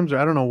sometimes, or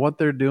I don't know what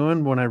they're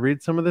doing when I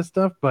read some of this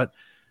stuff. But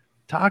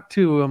talk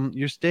to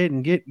your state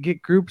and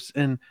get groups.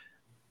 And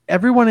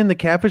everyone in the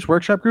catfish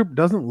workshop group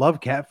doesn't love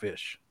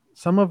catfish.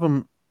 Some of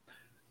them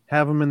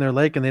have them in their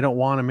lake and they don't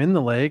want them in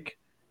the lake,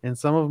 and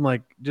some of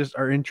them just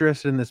are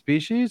interested in the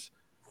species.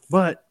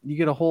 But you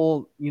get a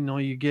whole, you're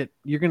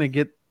gonna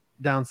get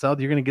down south.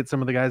 You're gonna get some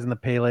of the guys in the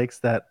pay lakes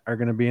that are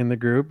gonna be in the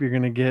group. You're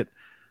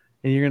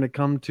gonna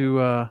come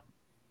to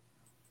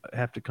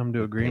have to come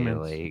to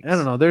agreements. I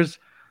don't know. There's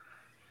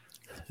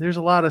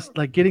a lot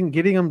of getting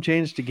them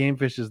changed to game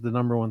fish is the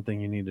number one thing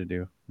you need to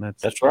do.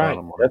 That's right.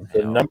 That's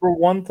the number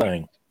one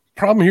thing.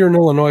 Problem here in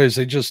Illinois is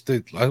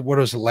what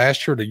was it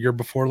last year, the year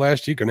before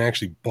last? You can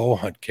actually bow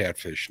hunt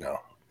catfish now.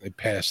 They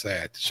passed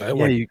that, so I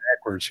went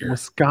backwards here.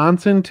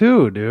 Wisconsin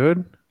too,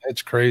 dude.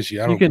 It's crazy.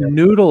 You can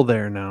noodle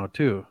there now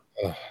too.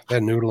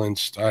 That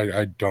noodling's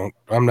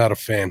I'm not a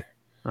fan.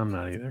 I'm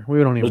not either. We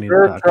don't even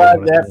Missouri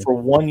tried that for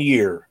 1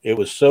 year. It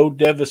was so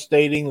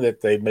devastating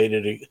that they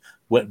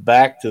went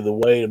back to the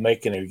way of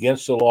making it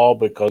against the law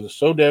because it's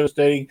so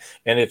devastating,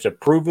 and it's a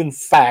proven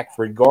fact,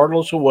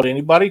 regardless of what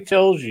anybody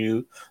tells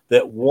you,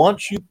 that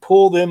once you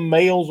pull them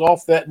males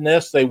off that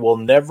nest, they will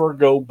never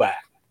go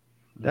back.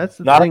 That's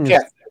the not thing a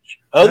catfish.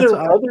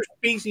 Other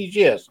species,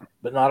 yes,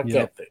 but not a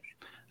catfish.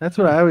 That's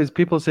what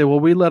people say, well,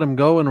 we let them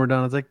go and we're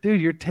done. It's like,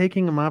 dude, you're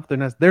taking them off their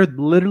nest. They're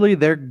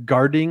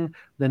guarding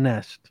the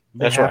nest.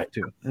 That's right.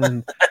 To.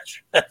 And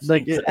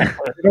like,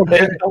 exactly.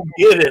 They don't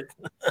get it.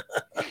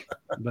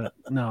 But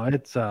no,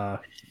 it's, I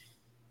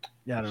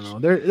don't know.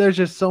 There's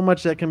just so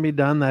much that can be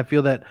done. I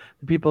feel that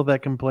the people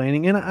that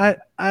complaining, and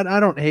I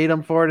don't hate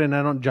them for it and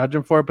I don't judge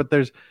them for it, but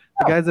there's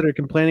the guys that are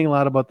complaining a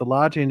lot about the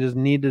law changes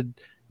need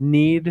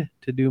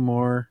to do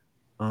more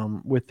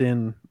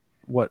within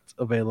what's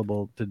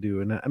available to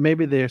do, and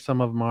maybe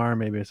some of them are,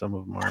 maybe some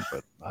of them aren't,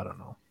 but I don't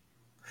know.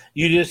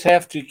 You just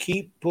have to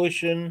keep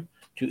pushing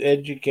to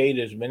educate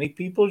as many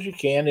people as you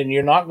can, and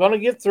you're not going to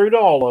get through to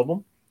all of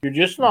them. You're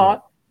just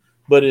not.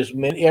 But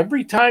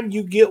every time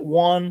you get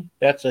one,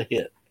 that's a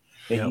hit.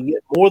 If you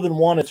get more than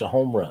one, it's a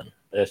home run.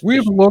 We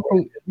have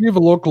a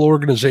local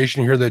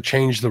organization here that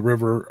changed the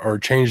river or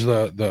changed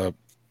the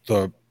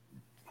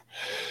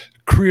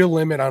creel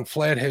limit on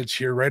flatheads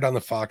here right on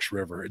the Fox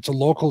River. It's a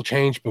local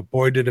change, but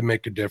boy, did it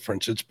make a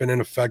difference. It's been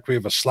in effect. We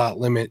have a slot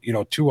limit,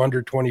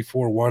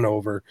 224 1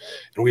 over,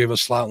 and we have a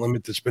slot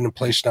limit that's been in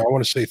place now, I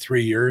want to say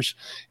 3 years.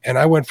 And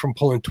I went from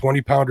pulling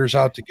 20 pounders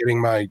out to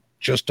getting my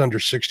just under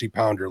 60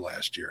 pounder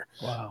last year.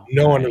 Wow.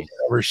 No one has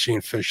ever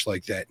seen fish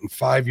like that. In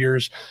 5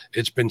 years,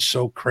 it's been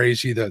so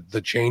crazy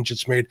the change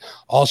it's made.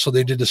 Also,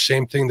 they did the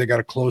same thing. They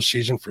got a closed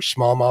season for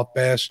smallmouth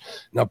bass.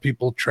 Now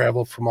people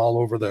travel from all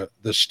over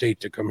the state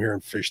to come here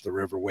and fish the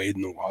river, wade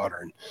in the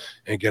water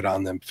and get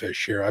on them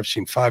fish here. I've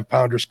seen 5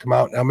 pounders come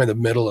out, and I'm in the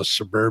middle of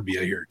suburbia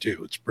here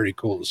too. It's pretty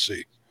cool to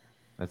see.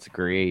 That's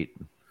great.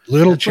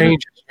 Little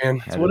changes,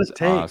 man. That's what it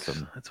takes.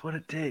 Awesome. That's what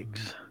it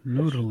takes.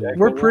 Noodling.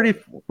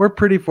 We're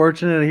pretty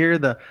fortunate here.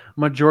 The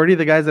majority of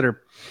the guys that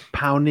are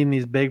pounding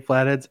these big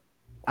flatheads,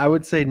 I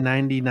would say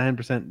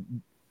 99%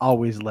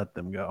 always let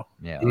them go.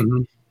 Yeah.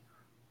 Mm-hmm.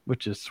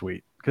 Which is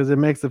sweet because it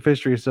makes the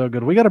fishery so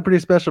good. We got a pretty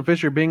special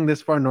fishery being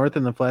this far north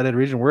in the Flathead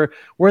region. We're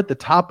at the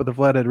top of the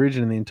Flathead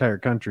region in the entire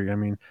country. I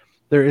mean,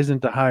 there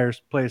isn't a higher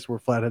place where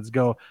flatheads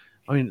go.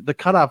 I mean, the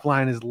cutoff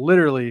line is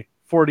literally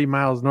 40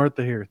 miles north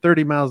of here,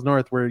 30 miles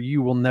north, where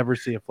you will never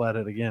see a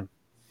flathead again.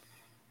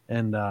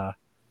 And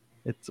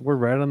we're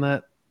right on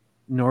that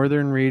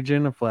northern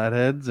region of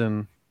flatheads,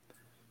 and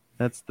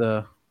that's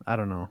I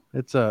don't know.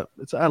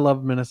 I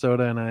love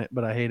Minnesota,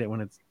 but I hate it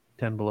when it's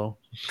 10 below,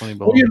 20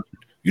 below.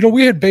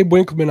 We had Babe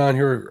Winkleman on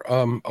here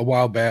a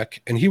while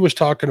back, and he was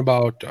talking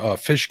about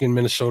fishing in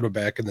Minnesota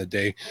back in the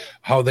day,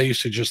 how they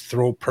used to just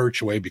throw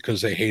perch away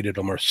because they hated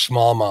them, or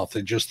smallmouth.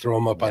 They just throw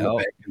them up on the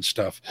bank and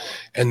stuff.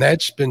 And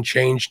that's been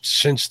changed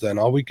since then.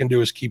 All we can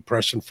do is keep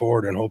pressing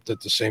forward and hope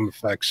that the same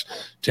effects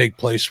take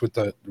place with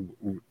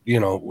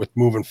with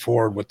moving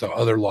forward with the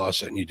other laws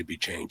that need to be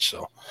changed.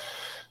 So.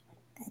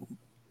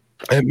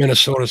 And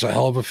Minnesota's a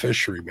hell of a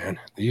fishery, man.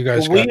 You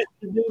guys we used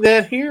to do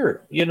that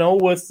here,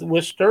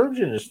 with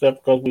sturgeon and stuff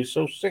because we're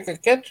so sick of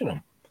catching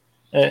them.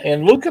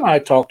 And Luke and I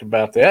talked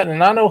about that,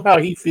 and I know how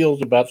he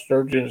feels about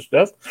sturgeon and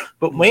stuff.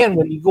 But man,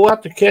 when you go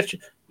out to catch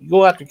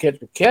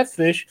a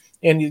catfish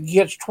and you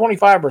catch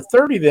 25 or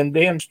 30 of them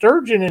damn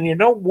sturgeon and you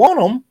don't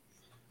want them,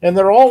 and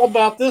they're all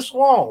about this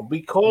long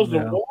because the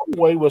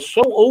waterway was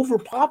so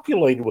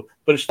overpopulated.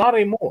 But it's not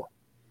anymore.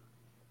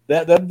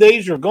 That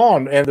days are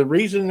gone, and the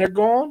reason they're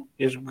gone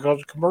is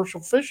because of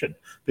commercial fishing.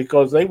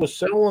 Because they was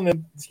selling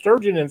them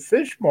sturgeon in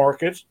fish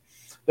markets,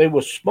 they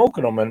was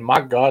smoking them, and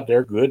my God,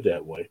 they're good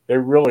that way. They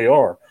really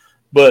are.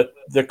 But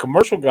the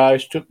commercial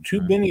guys took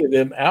too many of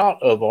them out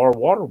of our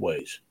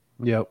waterways.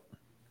 Yep,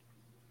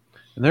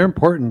 and they're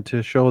important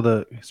to show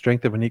the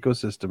strength of an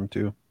ecosystem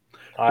too.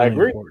 I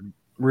agree. Important.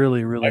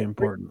 Really, really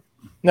important.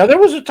 Now there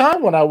was a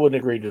time when I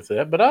wouldn't agree with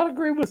that, but I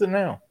agree with it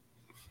now.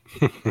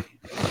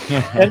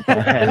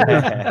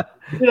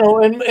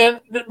 and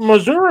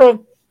Missouri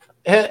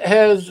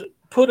has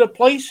put a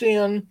place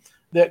in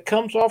that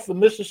comes off the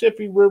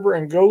Mississippi River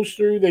and goes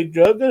through. They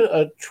dug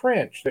a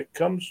trench that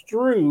comes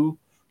through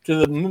to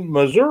the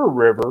Missouri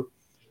River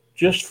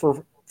just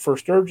for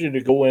sturgeon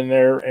to go in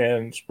there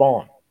and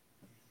spawn.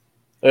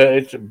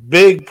 It's a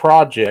big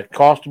project,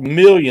 cost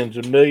millions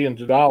and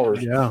millions of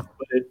dollars. Yeah,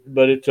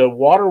 but it's a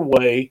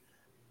waterway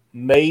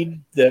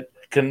made that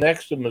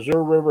connects the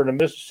Missouri River and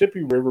the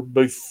Mississippi River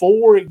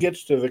before it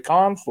gets to the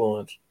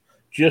confluence,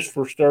 just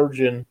for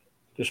sturgeon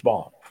to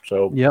spawn.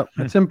 So yep,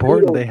 it's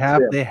important. They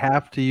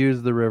have to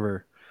use the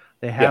river.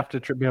 They have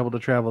to be able to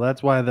travel.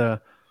 That's why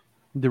the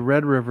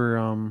Red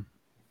River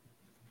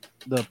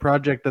the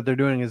project that they're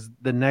doing is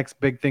the next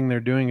big thing they're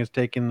doing is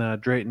taking the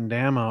Drayton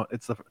Dam out.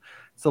 It's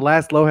the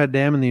last lowhead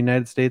dam in the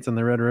United States on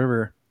the Red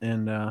River,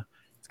 and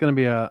it's going to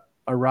be a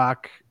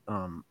rock,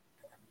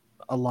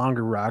 a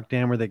longer rock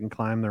dam where they can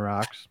climb the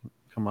rocks,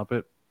 come up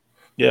it.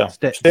 Yeah,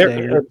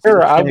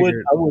 Sarah, I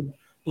would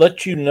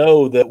let you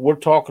know that we're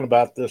talking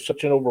about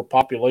such an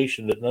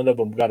overpopulation that none of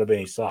them got of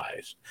any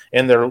size,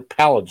 and they're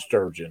pallid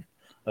sturgeon.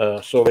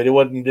 So they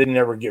didn't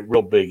ever get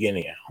real big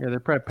anyhow. Yeah,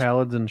 they're probably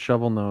pallids and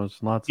shovel nose,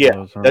 lots of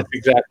those. Huh? That's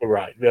exactly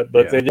right.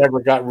 But they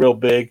never got real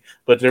big.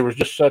 But there was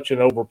just such an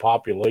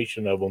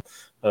overpopulation of them.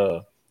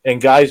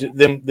 And guys,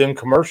 them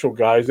commercial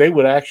guys, they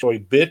would actually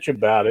bitch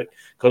about it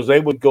because they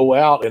would go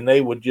out and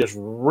they would just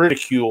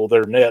ridicule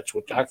their nets,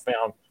 which I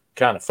found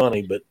kind of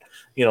funny. But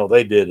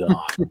they did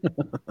not.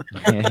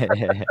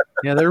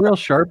 Yeah, they're real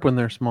sharp when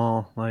they're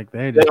small. Like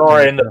they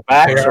are, and the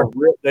backs are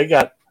real. They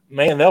got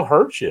they'll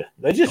hurt you.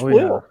 They just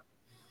will.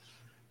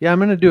 Yeah, I'm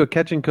going to do a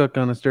catch and cook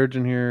on a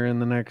sturgeon here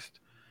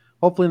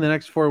hopefully in the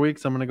next 4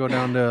 weeks. I'm going to go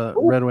down to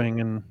Red Wing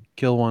and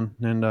kill one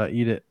and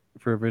eat it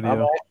for a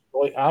video.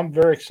 I'm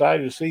very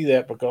excited to see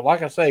that because,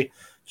 like I say,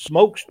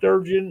 smoked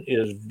sturgeon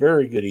is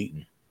very good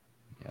eating.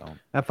 Yeah.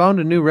 I found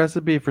a new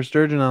recipe for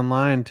sturgeon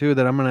online too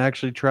that I'm going to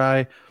actually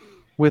try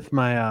with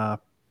my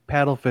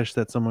paddlefish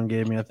that someone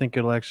gave me. I think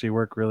it'll actually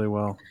work really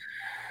well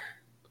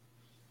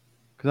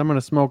because I'm going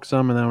to smoke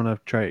some and then I'm going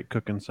to try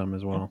cooking some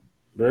as well.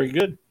 Very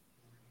good.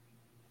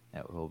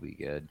 That will be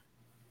good.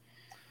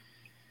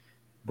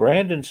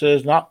 Brandon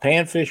says, not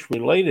panfish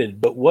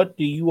related, but what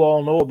do you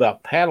all know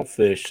about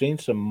paddlefish? Seen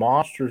some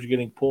monsters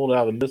getting pulled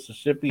out of the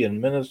Mississippi and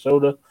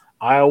Minnesota,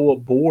 Iowa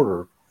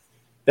border.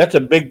 That's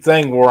a big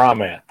thing where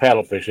I'm at,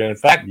 paddlefish. And in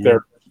fact,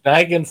 they're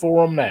snagging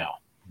for them now.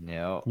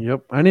 Yeah.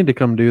 Yep. I need to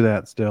come do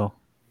that still.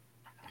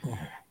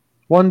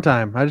 One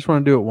time. I just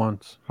want to do it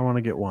once. I want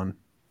to get one.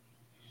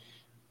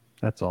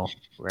 That's all.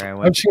 Where I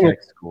went to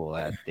tech school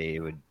at, they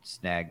would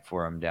snag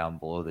for them down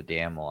below the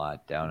dam a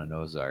lot down in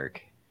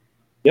Ozark.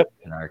 Yep.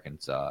 In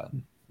Arkansas.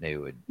 They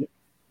would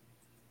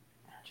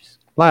just.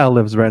 Lyle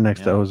lives right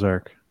next to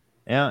Ozark.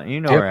 Yeah,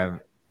 where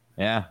I'm.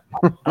 Yeah.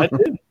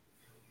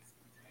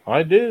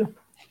 I do.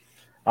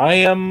 I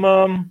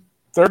am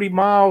 30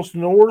 miles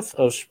north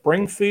of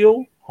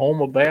Springfield,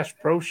 home of Bass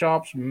Pro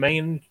Shop's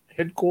main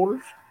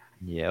headquarters.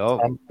 Yep.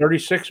 I'm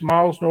 36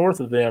 miles north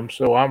of them,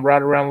 so I'm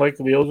right around Lake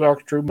of the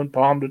Ozarks, Truman,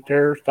 Palm de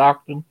Terre,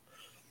 Stockton.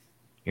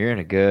 You're in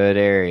a good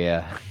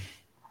area.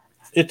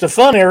 It's a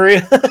fun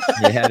area.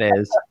 Yeah, it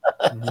is.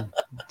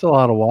 It's a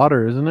lot of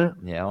water, isn't it?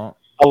 Yeah.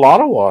 A lot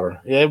of water.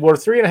 Yeah, we're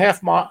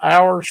 3.5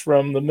 hours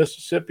from the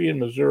Mississippi and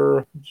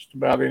Missouri, just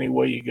about any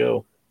way you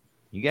go.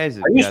 You guys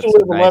have I used to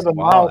live 11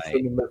 miles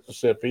from the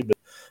Mississippi,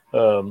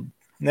 but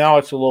now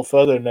it's a little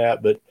further than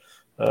that. But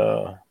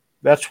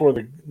that's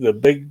where the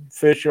big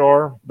fish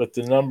are, but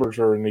the numbers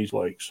are in these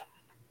lakes.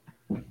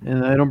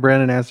 And I know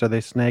Brandon asked, are they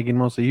snagging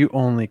mostly? You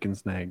only can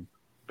snag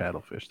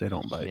paddlefish. They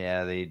don't bite.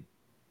 Yeah,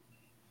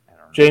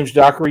 James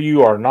Docker,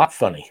 you are not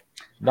funny.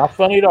 Not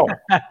funny at all.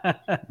 I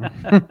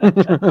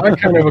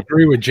kind of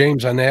agree with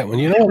James on that one.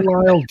 You know what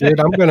Lyle did?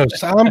 I'm gonna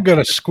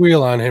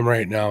squeal on him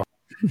right now.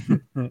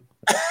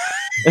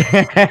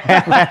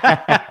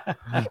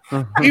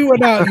 He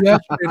went out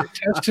yesterday to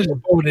test his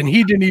boat, and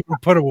he didn't even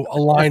put a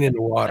line in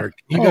the water.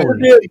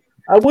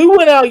 We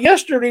went out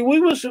yesterday.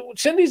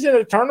 Cindy's in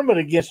a tournament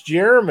against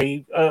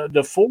Jeremy,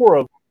 the 4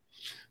 of.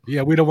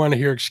 Yeah, we don't want to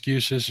hear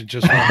excuses. And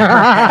just you can't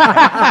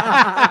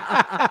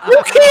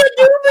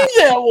do me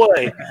that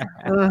way.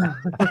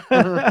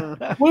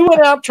 We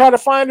went out trying to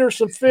find her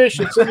some fish,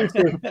 and Cindy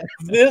said,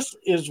 "This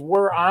is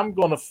where I'm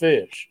going to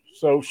fish."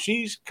 So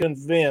she's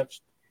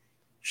convinced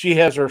she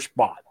has her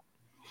spot,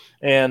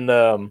 and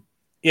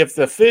if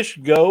the fish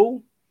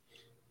go,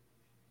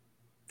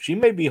 she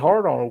may be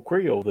hard on Old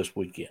Creole this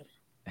weekend.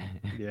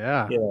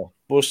 Yeah.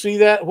 We'll see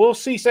that. We'll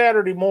see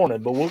Saturday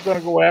morning, but we're going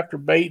to go after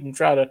bait and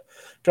try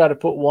to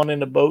put one in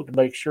the boat to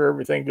make sure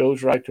everything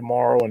goes right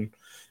tomorrow.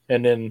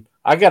 And then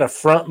I got a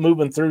front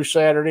moving through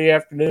Saturday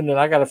afternoon, and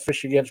I got to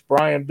fish against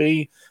Brian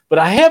B. But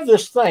I have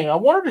this thing I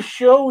wanted to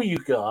show you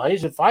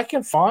guys if I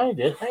can find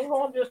it. Hang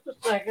on just a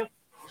second.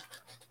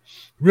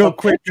 Real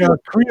quick,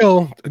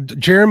 Creole,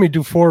 Jeremy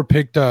Dufour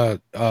picked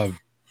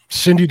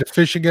Cindy to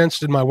fish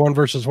against in my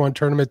 1-versus-1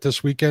 tournament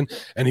this weekend,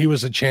 and he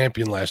was a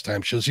champion last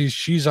time.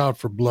 She's out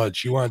for blood.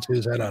 She wants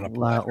his head on a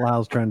platter.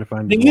 Lyle's trying to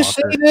find. Do you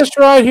see this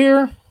right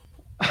here?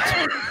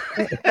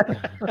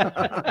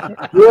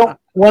 Well,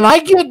 when I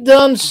get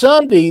done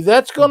Sunday,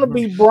 that's going to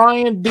be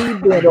Brian D.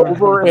 bent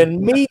over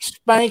and me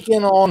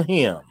spanking on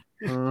him.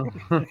 I'm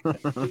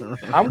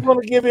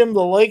going to give him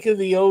the Lake of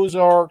the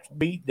Ozarks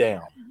beat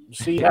down.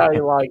 See how he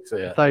likes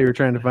it. I thought you were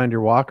trying to find your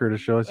walker to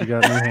show us you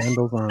got new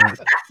handles on it.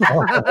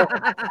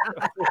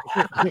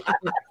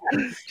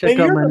 Check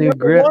out my new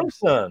grips.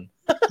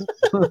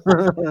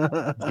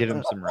 Get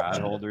him some rod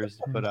holders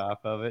to put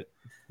off of it.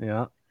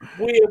 Yeah.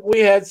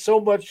 We had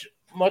so much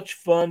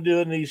fun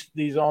doing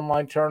these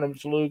online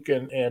tournaments, Luke,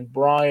 and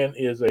Brian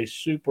is a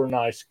super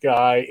nice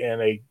guy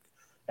and a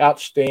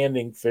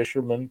outstanding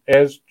fisherman,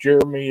 as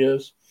Jeremy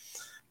is.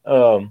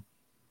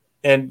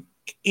 And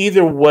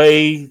either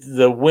way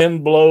the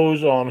wind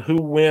blows on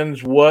who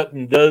wins what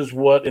and does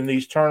what in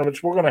these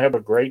tournaments, we're going to have a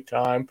great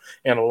time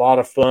and a lot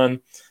of fun.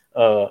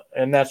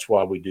 And that's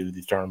why we do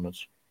these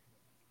tournaments.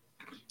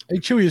 Hey,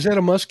 Chewy, is that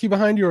a muskie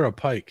behind you or a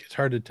pike? It's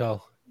hard to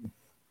tell.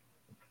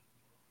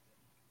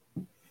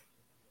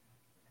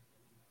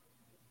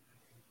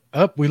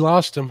 Up, we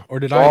lost him,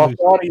 or did I lose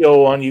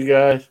audio on you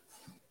guys?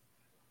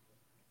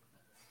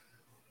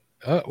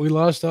 We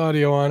lost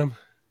audio on him.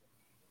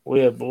 We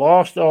have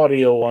lost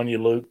audio on you,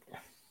 Luke.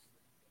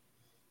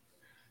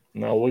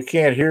 No, we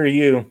can't hear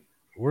you.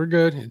 We're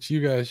good. It's you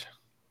guys.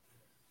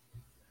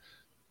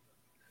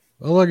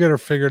 Well, they'll get her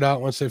figured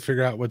out once they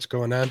figure out what's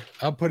going on.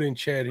 I'll put in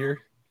Chad here.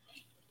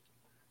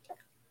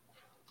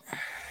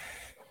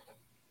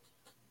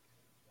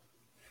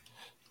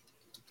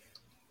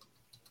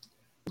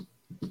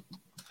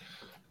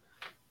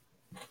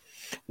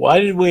 Why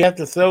did we have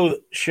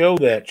to show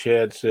that,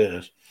 Chad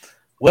says?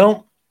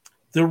 Well,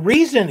 the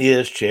reason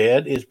is,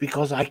 Chad, is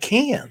because I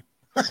can.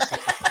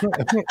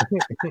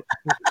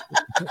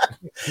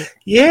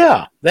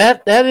 Yeah,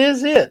 that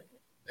is it.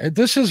 And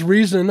this is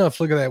reason enough.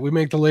 Look at that. We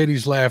make the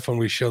ladies laugh when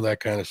we show that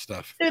kind of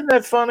stuff. Isn't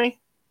that funny?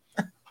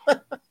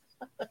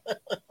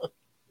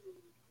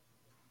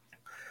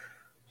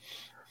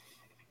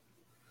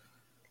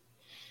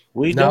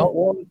 We don't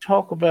want to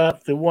talk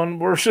about the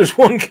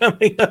 1-versus-1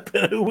 coming up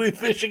and who we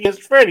fish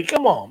against Freddie.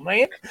 Come on,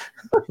 man.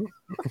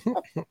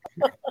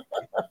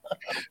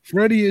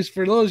 Freddie is,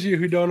 for those of you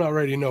who don't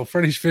already know,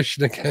 Freddie's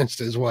fishing against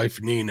his wife,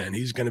 Nina, and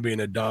he's going to be in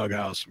a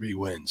doghouse if he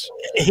wins.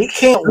 He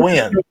can't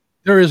win.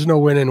 There is no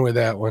winning with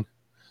that one.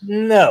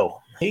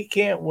 No, he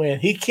can't win.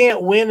 He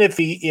can't win if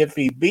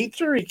he beats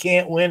her. He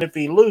can't win if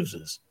he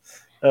loses.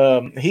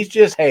 He's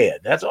just had.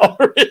 That's all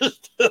there is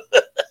to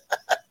it.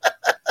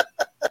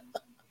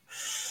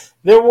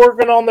 They're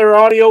working on their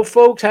audio,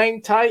 folks.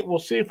 Hang tight. We'll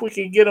see if we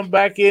can get them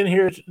back in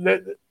here.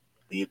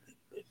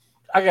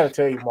 I got to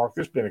tell you, Mark,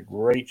 this has been a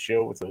great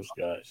show with those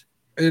guys.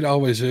 It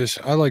always is.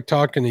 I like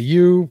talking to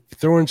you,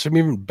 throwing some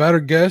even better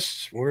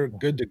guests. We're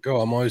good to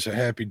go. I'm always a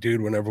happy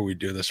dude whenever we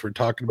do this. We're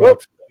talking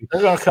about.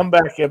 They're going to come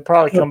back and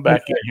probably come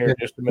back in here in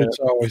just a minute.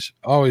 It's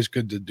always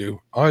good to do.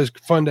 Always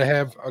fun to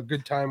have a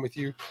good time with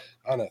you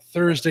on a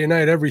Thursday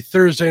night. Every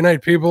Thursday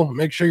night, people,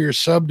 make sure you're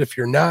subbed. If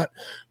you're not,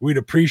 we'd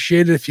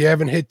appreciate it. If you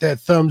haven't hit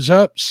that thumbs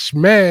up,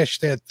 smash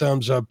that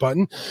thumbs up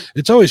button.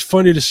 It's always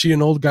funny to see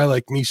an old guy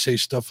like me say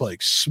stuff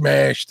like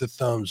smash the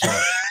thumbs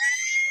up.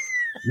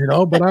 You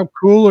know, but I'm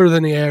cooler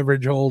than the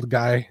average old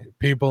guy,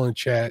 people in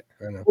chat.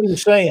 I know. What are you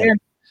saying? And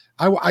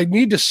I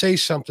need to say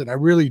something. I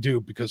really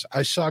do, because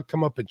I saw it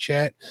come up in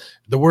chat.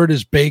 The word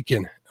is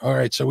bacon. All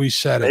right, so we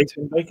said it.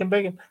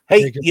 Bacon.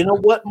 Hey, you know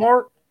what,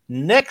 Mark?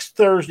 Next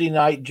Thursday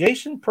night,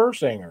 Jason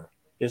Persinger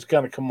is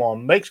going to come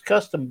on, makes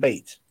custom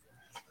baits.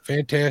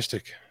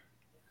 Fantastic.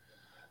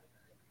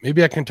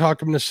 Maybe I can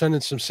talk him into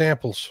sending some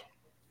samples.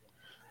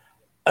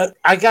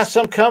 I got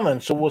some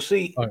coming, so we'll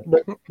see. Right.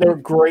 But they're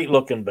great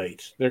looking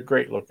baits.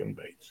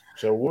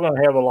 So we're going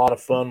to have a lot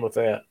of fun with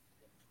that.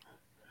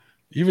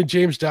 Even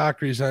James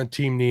Dockery's on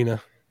Team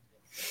Nina.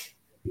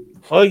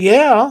 Oh,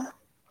 yeah.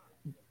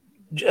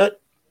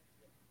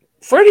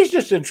 Freddie's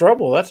just in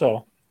trouble, that's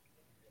all.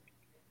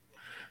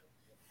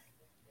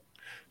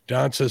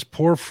 Don says,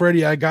 poor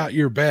Freddie, I got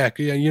your back.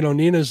 Yeah, you know,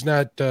 Nina's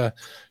not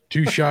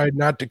too shy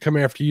not to come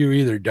after you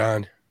either,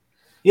 Don.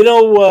 You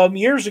know,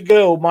 years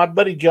ago, my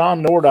buddy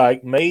John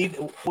Nordyke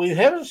we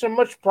haven't so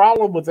much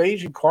problem with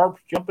Asian carp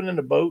jumping in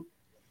the boat.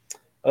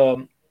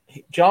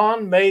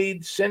 John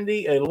made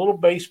Cindy a little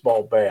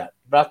baseball bat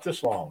about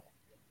this long.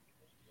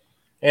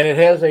 And it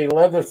has a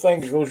leather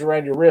thing that goes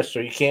around your wrist so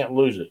you can't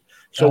lose it.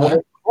 So when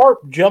the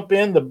carp jump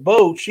in the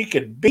boat, she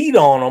could beat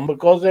on them,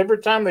 because every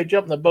time they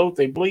jump in the boat,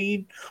 they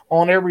bleed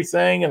on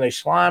everything and they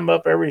slime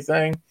up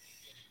everything.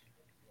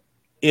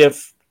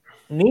 If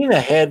Nina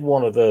had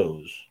one of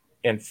those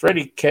and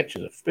Freddie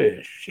catches a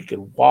fish, she could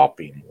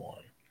whop him one.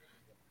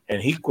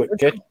 And he quit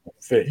catching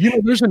fish. You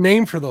know, there's a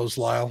name for those,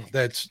 Lyle,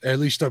 that's at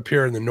least up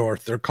here in the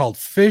north. They're called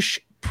fish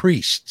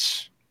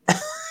priests.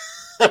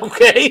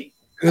 Okay.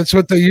 That's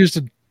what they use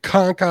to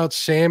conk out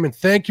salmon.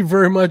 Thank you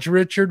very much,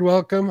 Richard.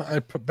 Welcome. I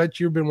bet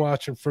you've been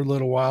watching for a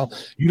little while.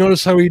 You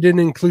notice how he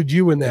didn't include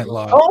you in that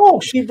log. Oh,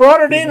 she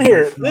brought it in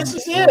here. This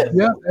is it.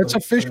 Yeah, that's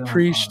a fish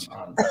priest.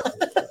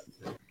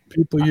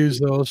 People use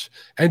those.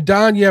 And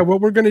Don, yeah,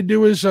 what we're going to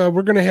do is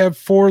we're going to have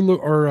we're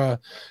going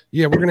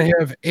to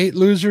have 8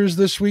 losers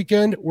this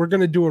weekend. We're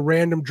going to do a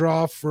random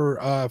draw for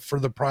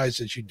the prize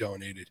that you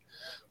donated.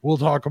 We'll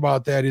talk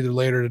about that either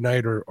later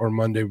tonight or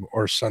Monday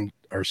or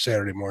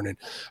Saturday morning.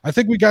 I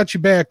think we got you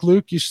back,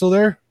 Luke. You still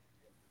there?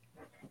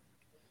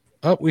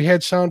 Oh, we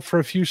had sound for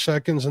a few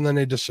seconds and then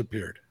they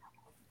disappeared.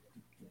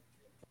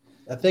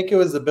 I think it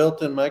was the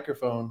built-in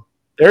microphone.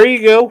 There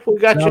you go. We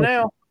got you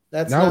now.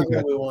 That's not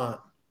what we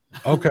want.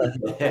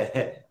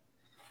 Okay.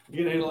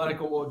 You know, like,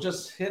 well,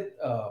 just hit,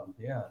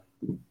 yeah.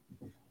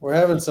 We're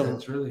having some.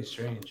 It's really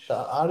strange. The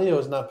audio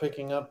is not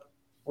picking up.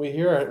 We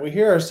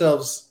hear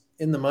ourselves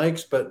in the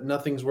mics, but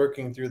nothing's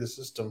working through the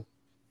system.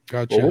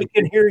 Gotcha. Well, we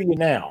can hear you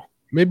now.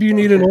 Maybe you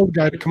need an old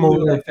guy to come over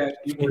like there.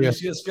 that. Can you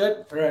see us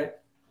good? All right.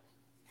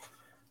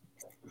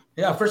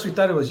 Yeah, first we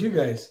thought it was you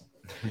guys.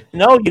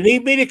 No, you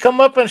need me to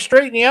come up and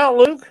straighten you out,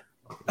 Luke?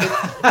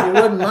 You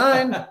wouldn't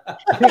mind.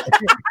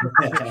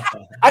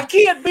 I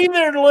can't be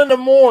there till in the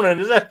morning.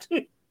 Is that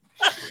too?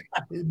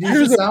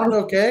 Does it sound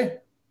okay?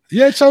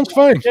 Yeah, it sounds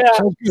fine. Yeah,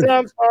 it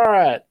sounds all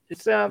right. It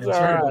sounds all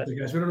right.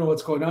 Guys, we don't know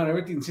what's going on.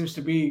 Everything seems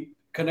to be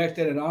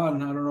connected and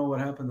on. I don't know what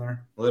happened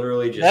there.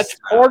 Literally just that's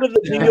part of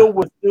the deal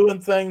with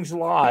doing things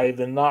live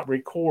and not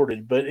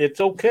recorded, but it's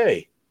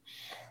okay.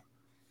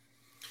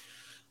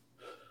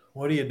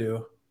 What do you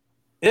do?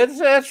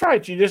 That's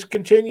right. You just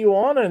continue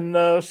on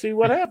and see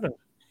what happens.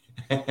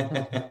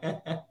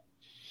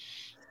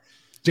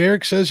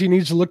 Derek says he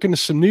needs to look into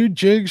some new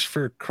jigs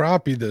for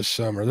crappie this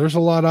summer. There's a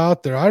lot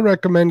out there. I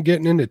recommend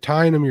getting into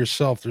tying them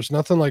yourself. There's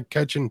nothing like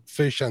catching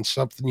fish on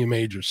something you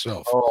made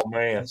yourself. Oh,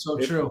 man. That's so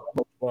true.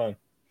 So fun.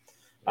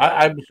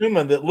 I'm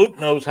assuming that Luke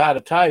knows how to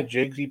tie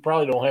jigs. He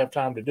probably don't have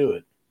time to do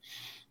it.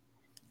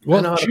 Well,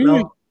 I know how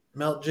to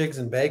melt jigs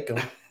and bake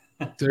them.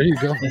 There you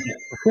go.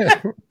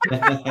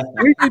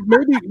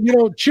 maybe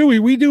Chewy,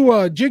 we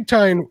do jig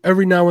tying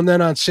every now and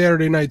then on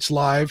Saturday nights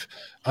live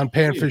on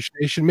Panfish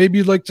Nation. Maybe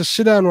you'd like to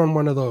sit on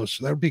one of those.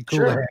 That would be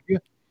cool to have you.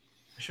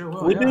 Sure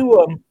will. We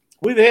do.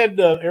 We've had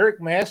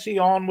Eric Massey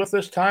on with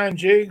us tying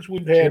jigs.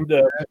 We've had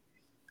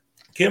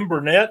Kim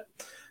Burnett,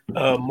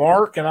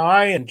 Mark and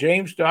I, and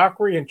James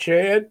Dockery and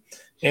Chad.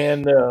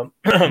 And we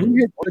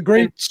had the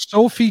great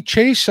Sophie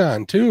Chase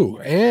on too,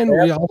 and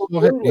we also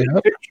had a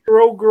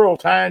 6-year-old girl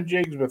tying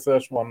jigs with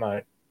us one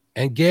night.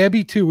 And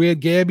Gabby too. We had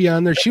Gabby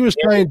on there. She was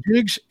tying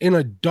jigs in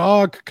a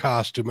dog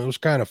costume. It was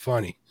kind of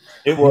funny.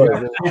 It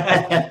was.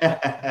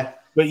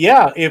 But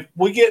yeah, if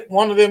we get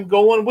one of them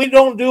going, we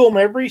don't do them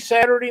every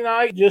Saturday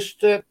night,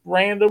 just at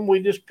random.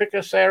 We just pick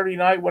a Saturday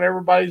night when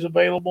everybody's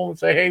available and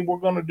say, hey, we're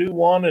going to do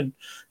one. And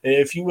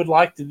if you would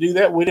like to do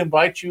that, we'd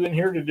invite you in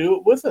here to do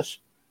it with us.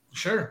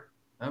 Sure.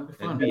 That'd be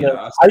fun.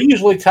 Awesome. I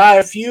usually tie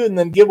a few and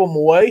then give them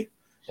away.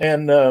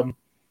 And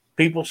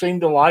people seem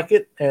to like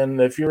it.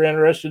 And if you're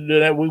interested in doing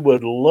that, we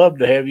would love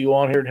to have you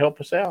on here to help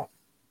us out.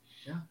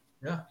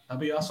 Yeah, that'd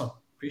be awesome.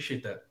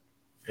 Appreciate that.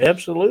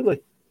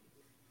 Absolutely.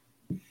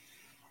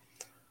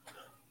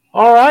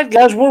 All right,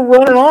 guys, we're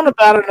running on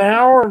about an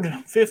hour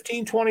and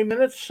 15, 20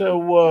 minutes.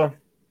 So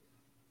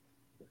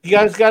you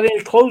guys got any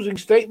closing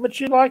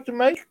statements you'd like to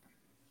make?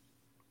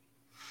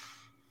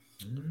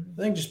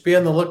 I think just be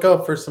on the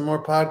lookout for some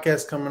more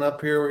podcasts coming up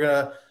here. We're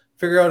going to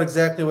figure out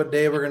exactly what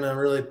day we're going to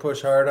really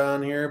push hard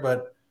on here,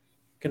 but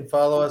you can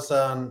follow us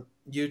on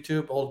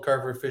YouTube, Old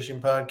Carver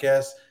Fishing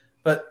Podcast,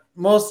 but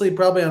mostly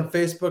probably on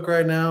Facebook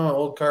right now,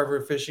 Old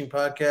Carver Fishing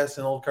Podcast,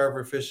 and Old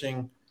Carver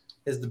Fishing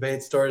is the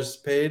bait stores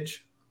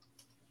page.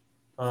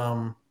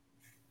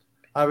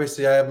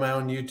 Obviously, I have my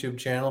own YouTube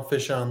channel,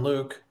 Fish on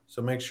Luke,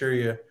 so make sure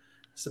you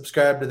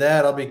subscribe to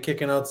that. I'll be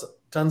kicking out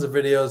tons of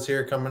videos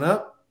here coming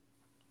up.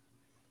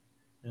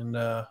 And,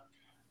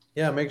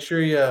 make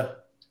sure you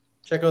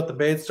check out the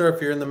bait store if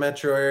you're in the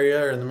metro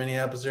area or in the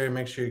Minneapolis area.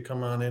 Make sure you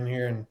come on in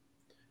here and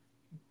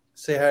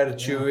say hi to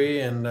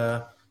Chewy. And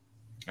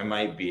I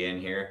might be in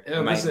here. Yeah,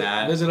 I might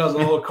not. Visit us a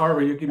Old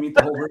Carver. You can meet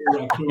the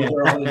whole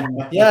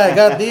crew. Yeah, I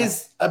got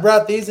these. I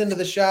brought these into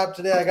the shop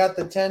today. I got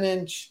the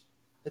 10-inch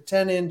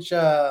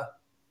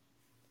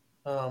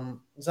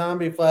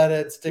zombie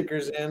flathead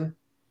stickers in.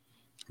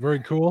 Very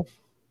cool.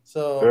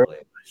 So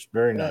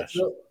very nice.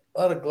 A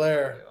lot of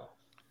glare.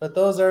 But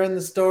those are in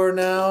the store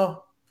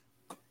now.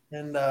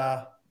 And,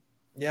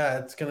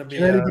 it's going to be.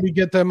 Can anybody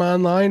get them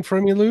online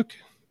from you, Luke?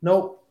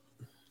 Nope.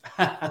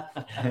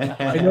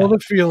 I know the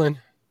feeling.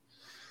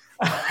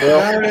 Not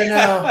right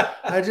now.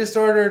 I just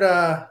ordered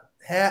a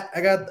hat.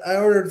 I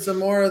ordered some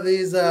more of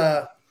these,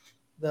 the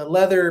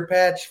leather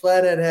patch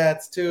flathead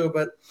hats too,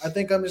 but I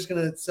think I'm just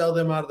going to sell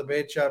them out of the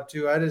bait shop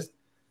too. I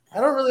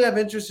don't really have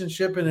interest in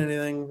shipping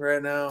anything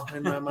right now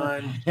in my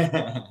mind.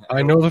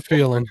 I know the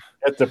feeling.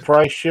 At the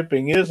price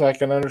shipping is, I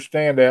can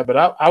understand that.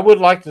 But I would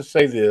like to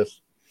say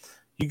this.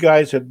 You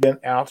guys have been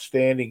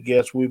outstanding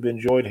guests. We've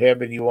enjoyed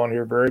having you on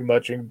here very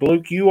much. And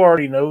Luke, you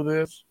already know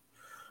this,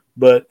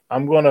 but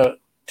I'm going to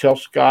tell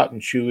Scott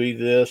and Chewy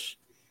this.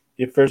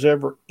 If there's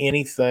ever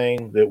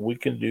anything that we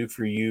can do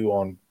for you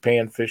on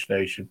Panfish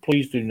Nation,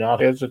 please do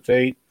not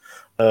hesitate.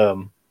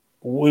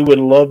 We would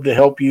love to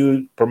help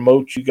you,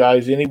 promote you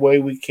guys any way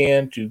we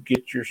can to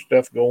get your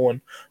stuff going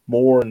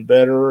more and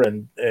better.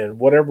 And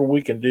whatever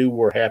we can do,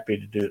 we're happy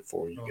to do it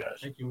for you guys.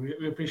 Thank you.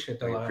 We appreciate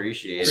that. We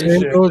appreciate it.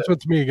 Same goes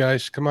with me,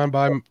 guys. Come on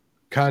by.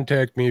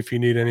 Contact me if you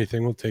need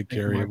anything. We'll take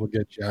care of you. We'll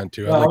get you on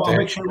too. I'll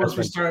make sure once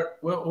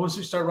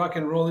we start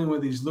rocking and rolling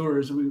with these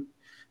lures,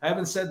 I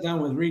haven't sat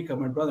down with Rika,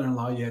 my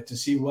brother-in-law, yet to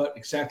see what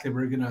exactly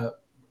we're going to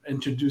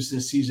introduce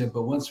this season.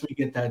 But once we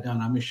get that done,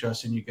 I'm sure I'll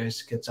send you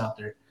guys gets out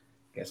there.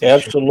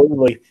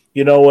 Absolutely.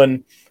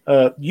 And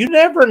you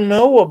never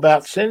know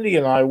about Cindy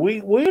and I.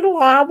 We're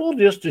liable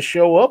just to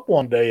show up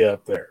one day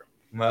up there.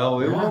 Well,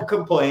 we won't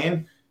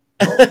complain.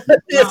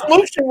 If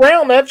Luke's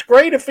around, that's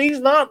great. If he's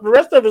not, the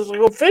rest of us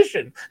will go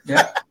fishing.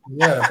 Yeah.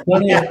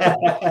 Plenty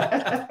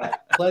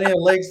of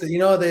lakes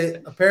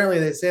that apparently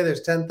they say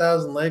there's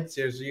 10,000 lakes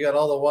here, so you got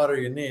all the water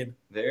you need.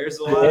 There's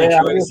a lot Yeah,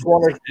 of choices.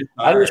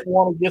 I just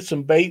want to get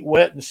some bait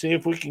wet and see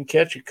if we can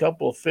catch a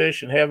couple of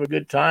fish and have a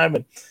good time.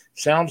 And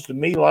sounds to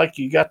me like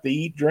you got the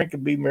eat, drink,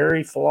 and be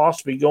merry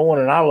philosophy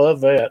going, and I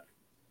love that.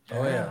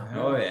 Oh yeah.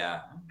 Oh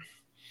yeah.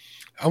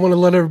 I want to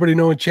let everybody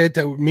know in chat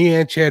that me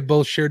and Chad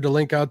both shared the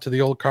link out to the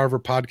Old Carver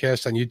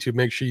podcast on YouTube.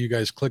 Make sure you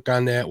guys click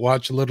on that,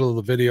 watch a little of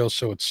the video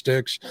so it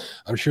sticks.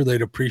 I'm sure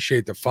they'd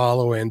appreciate the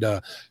follow and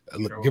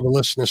give a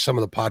listen to some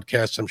of the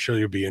podcasts. I'm sure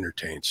you'll be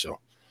entertained. So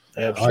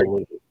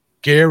Absolutely.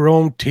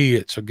 Guarantee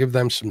it. So give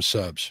them some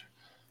subs.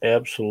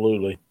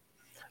 Absolutely.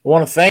 I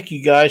want to thank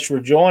you guys for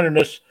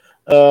joining us.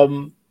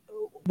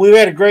 We've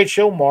had a great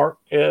show, Mark.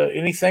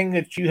 Anything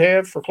that you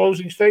have for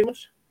closing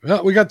statements?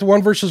 Well, we got the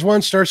 1 versus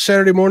 1 starts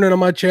Saturday morning on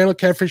my channel,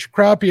 Catfish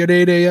Crappie, at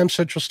 8 a.m.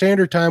 Central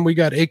Standard Time. We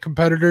got 8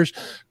 competitors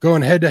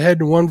going head to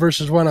head in 1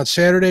 versus 1 on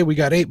Saturday. We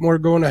got 8 more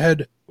going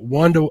ahead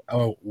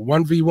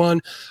 1v1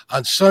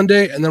 on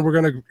Sunday, and then we're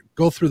going to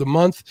go through the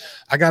month.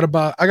 I got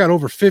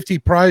over 50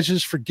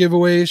 prizes for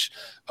giveaways.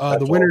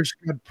 The winners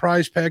got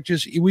prize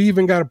packages. We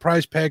even got a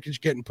prize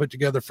package getting put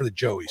together for the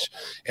Joeys,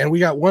 and we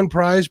got one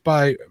prize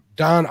by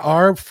Don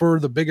R for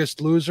the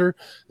biggest loser,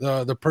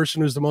 the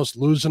person who's the most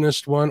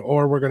losingest one,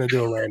 or we're going to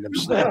do a random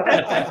stuff.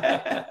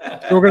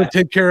 So we're going to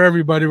take care of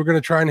everybody. We're going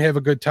to try and have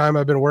a good time.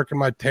 I've been working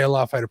my tail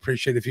off. I'd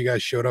appreciate if you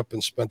guys showed up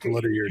and spent a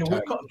little of your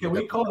time. Can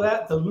we call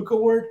that the Luke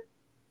Award?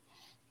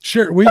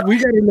 Sure, we got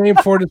a name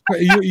for it.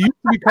 It used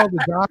to be called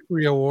the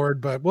Dockery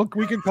Award, but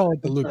we can call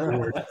it the Luke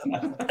Award.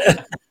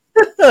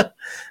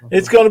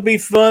 It's going to be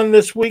fun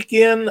this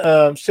weekend.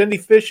 Cindy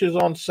fishes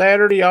on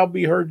Saturday. I'll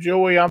be her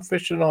Joey. I'm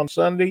fishing on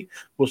Sunday.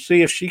 We'll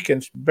see if she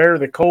can bear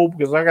the cold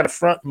because I got a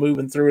front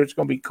moving through. It's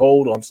going to be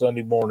cold on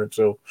Sunday morning,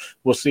 so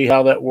we'll see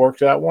how that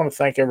works out. I want to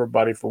thank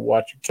everybody for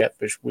watching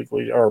Catfish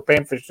Weekly or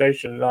Panfish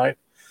Nation tonight.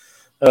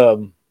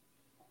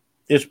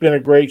 It's been a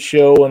great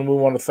show, and we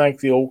want to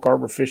thank the Old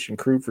Carver Fishing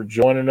crew for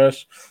joining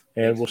us.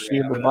 And we'll see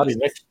everybody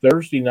next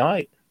Thursday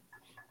night.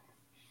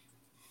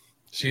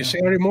 See you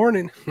Saturday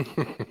morning.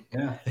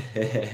 Yeah.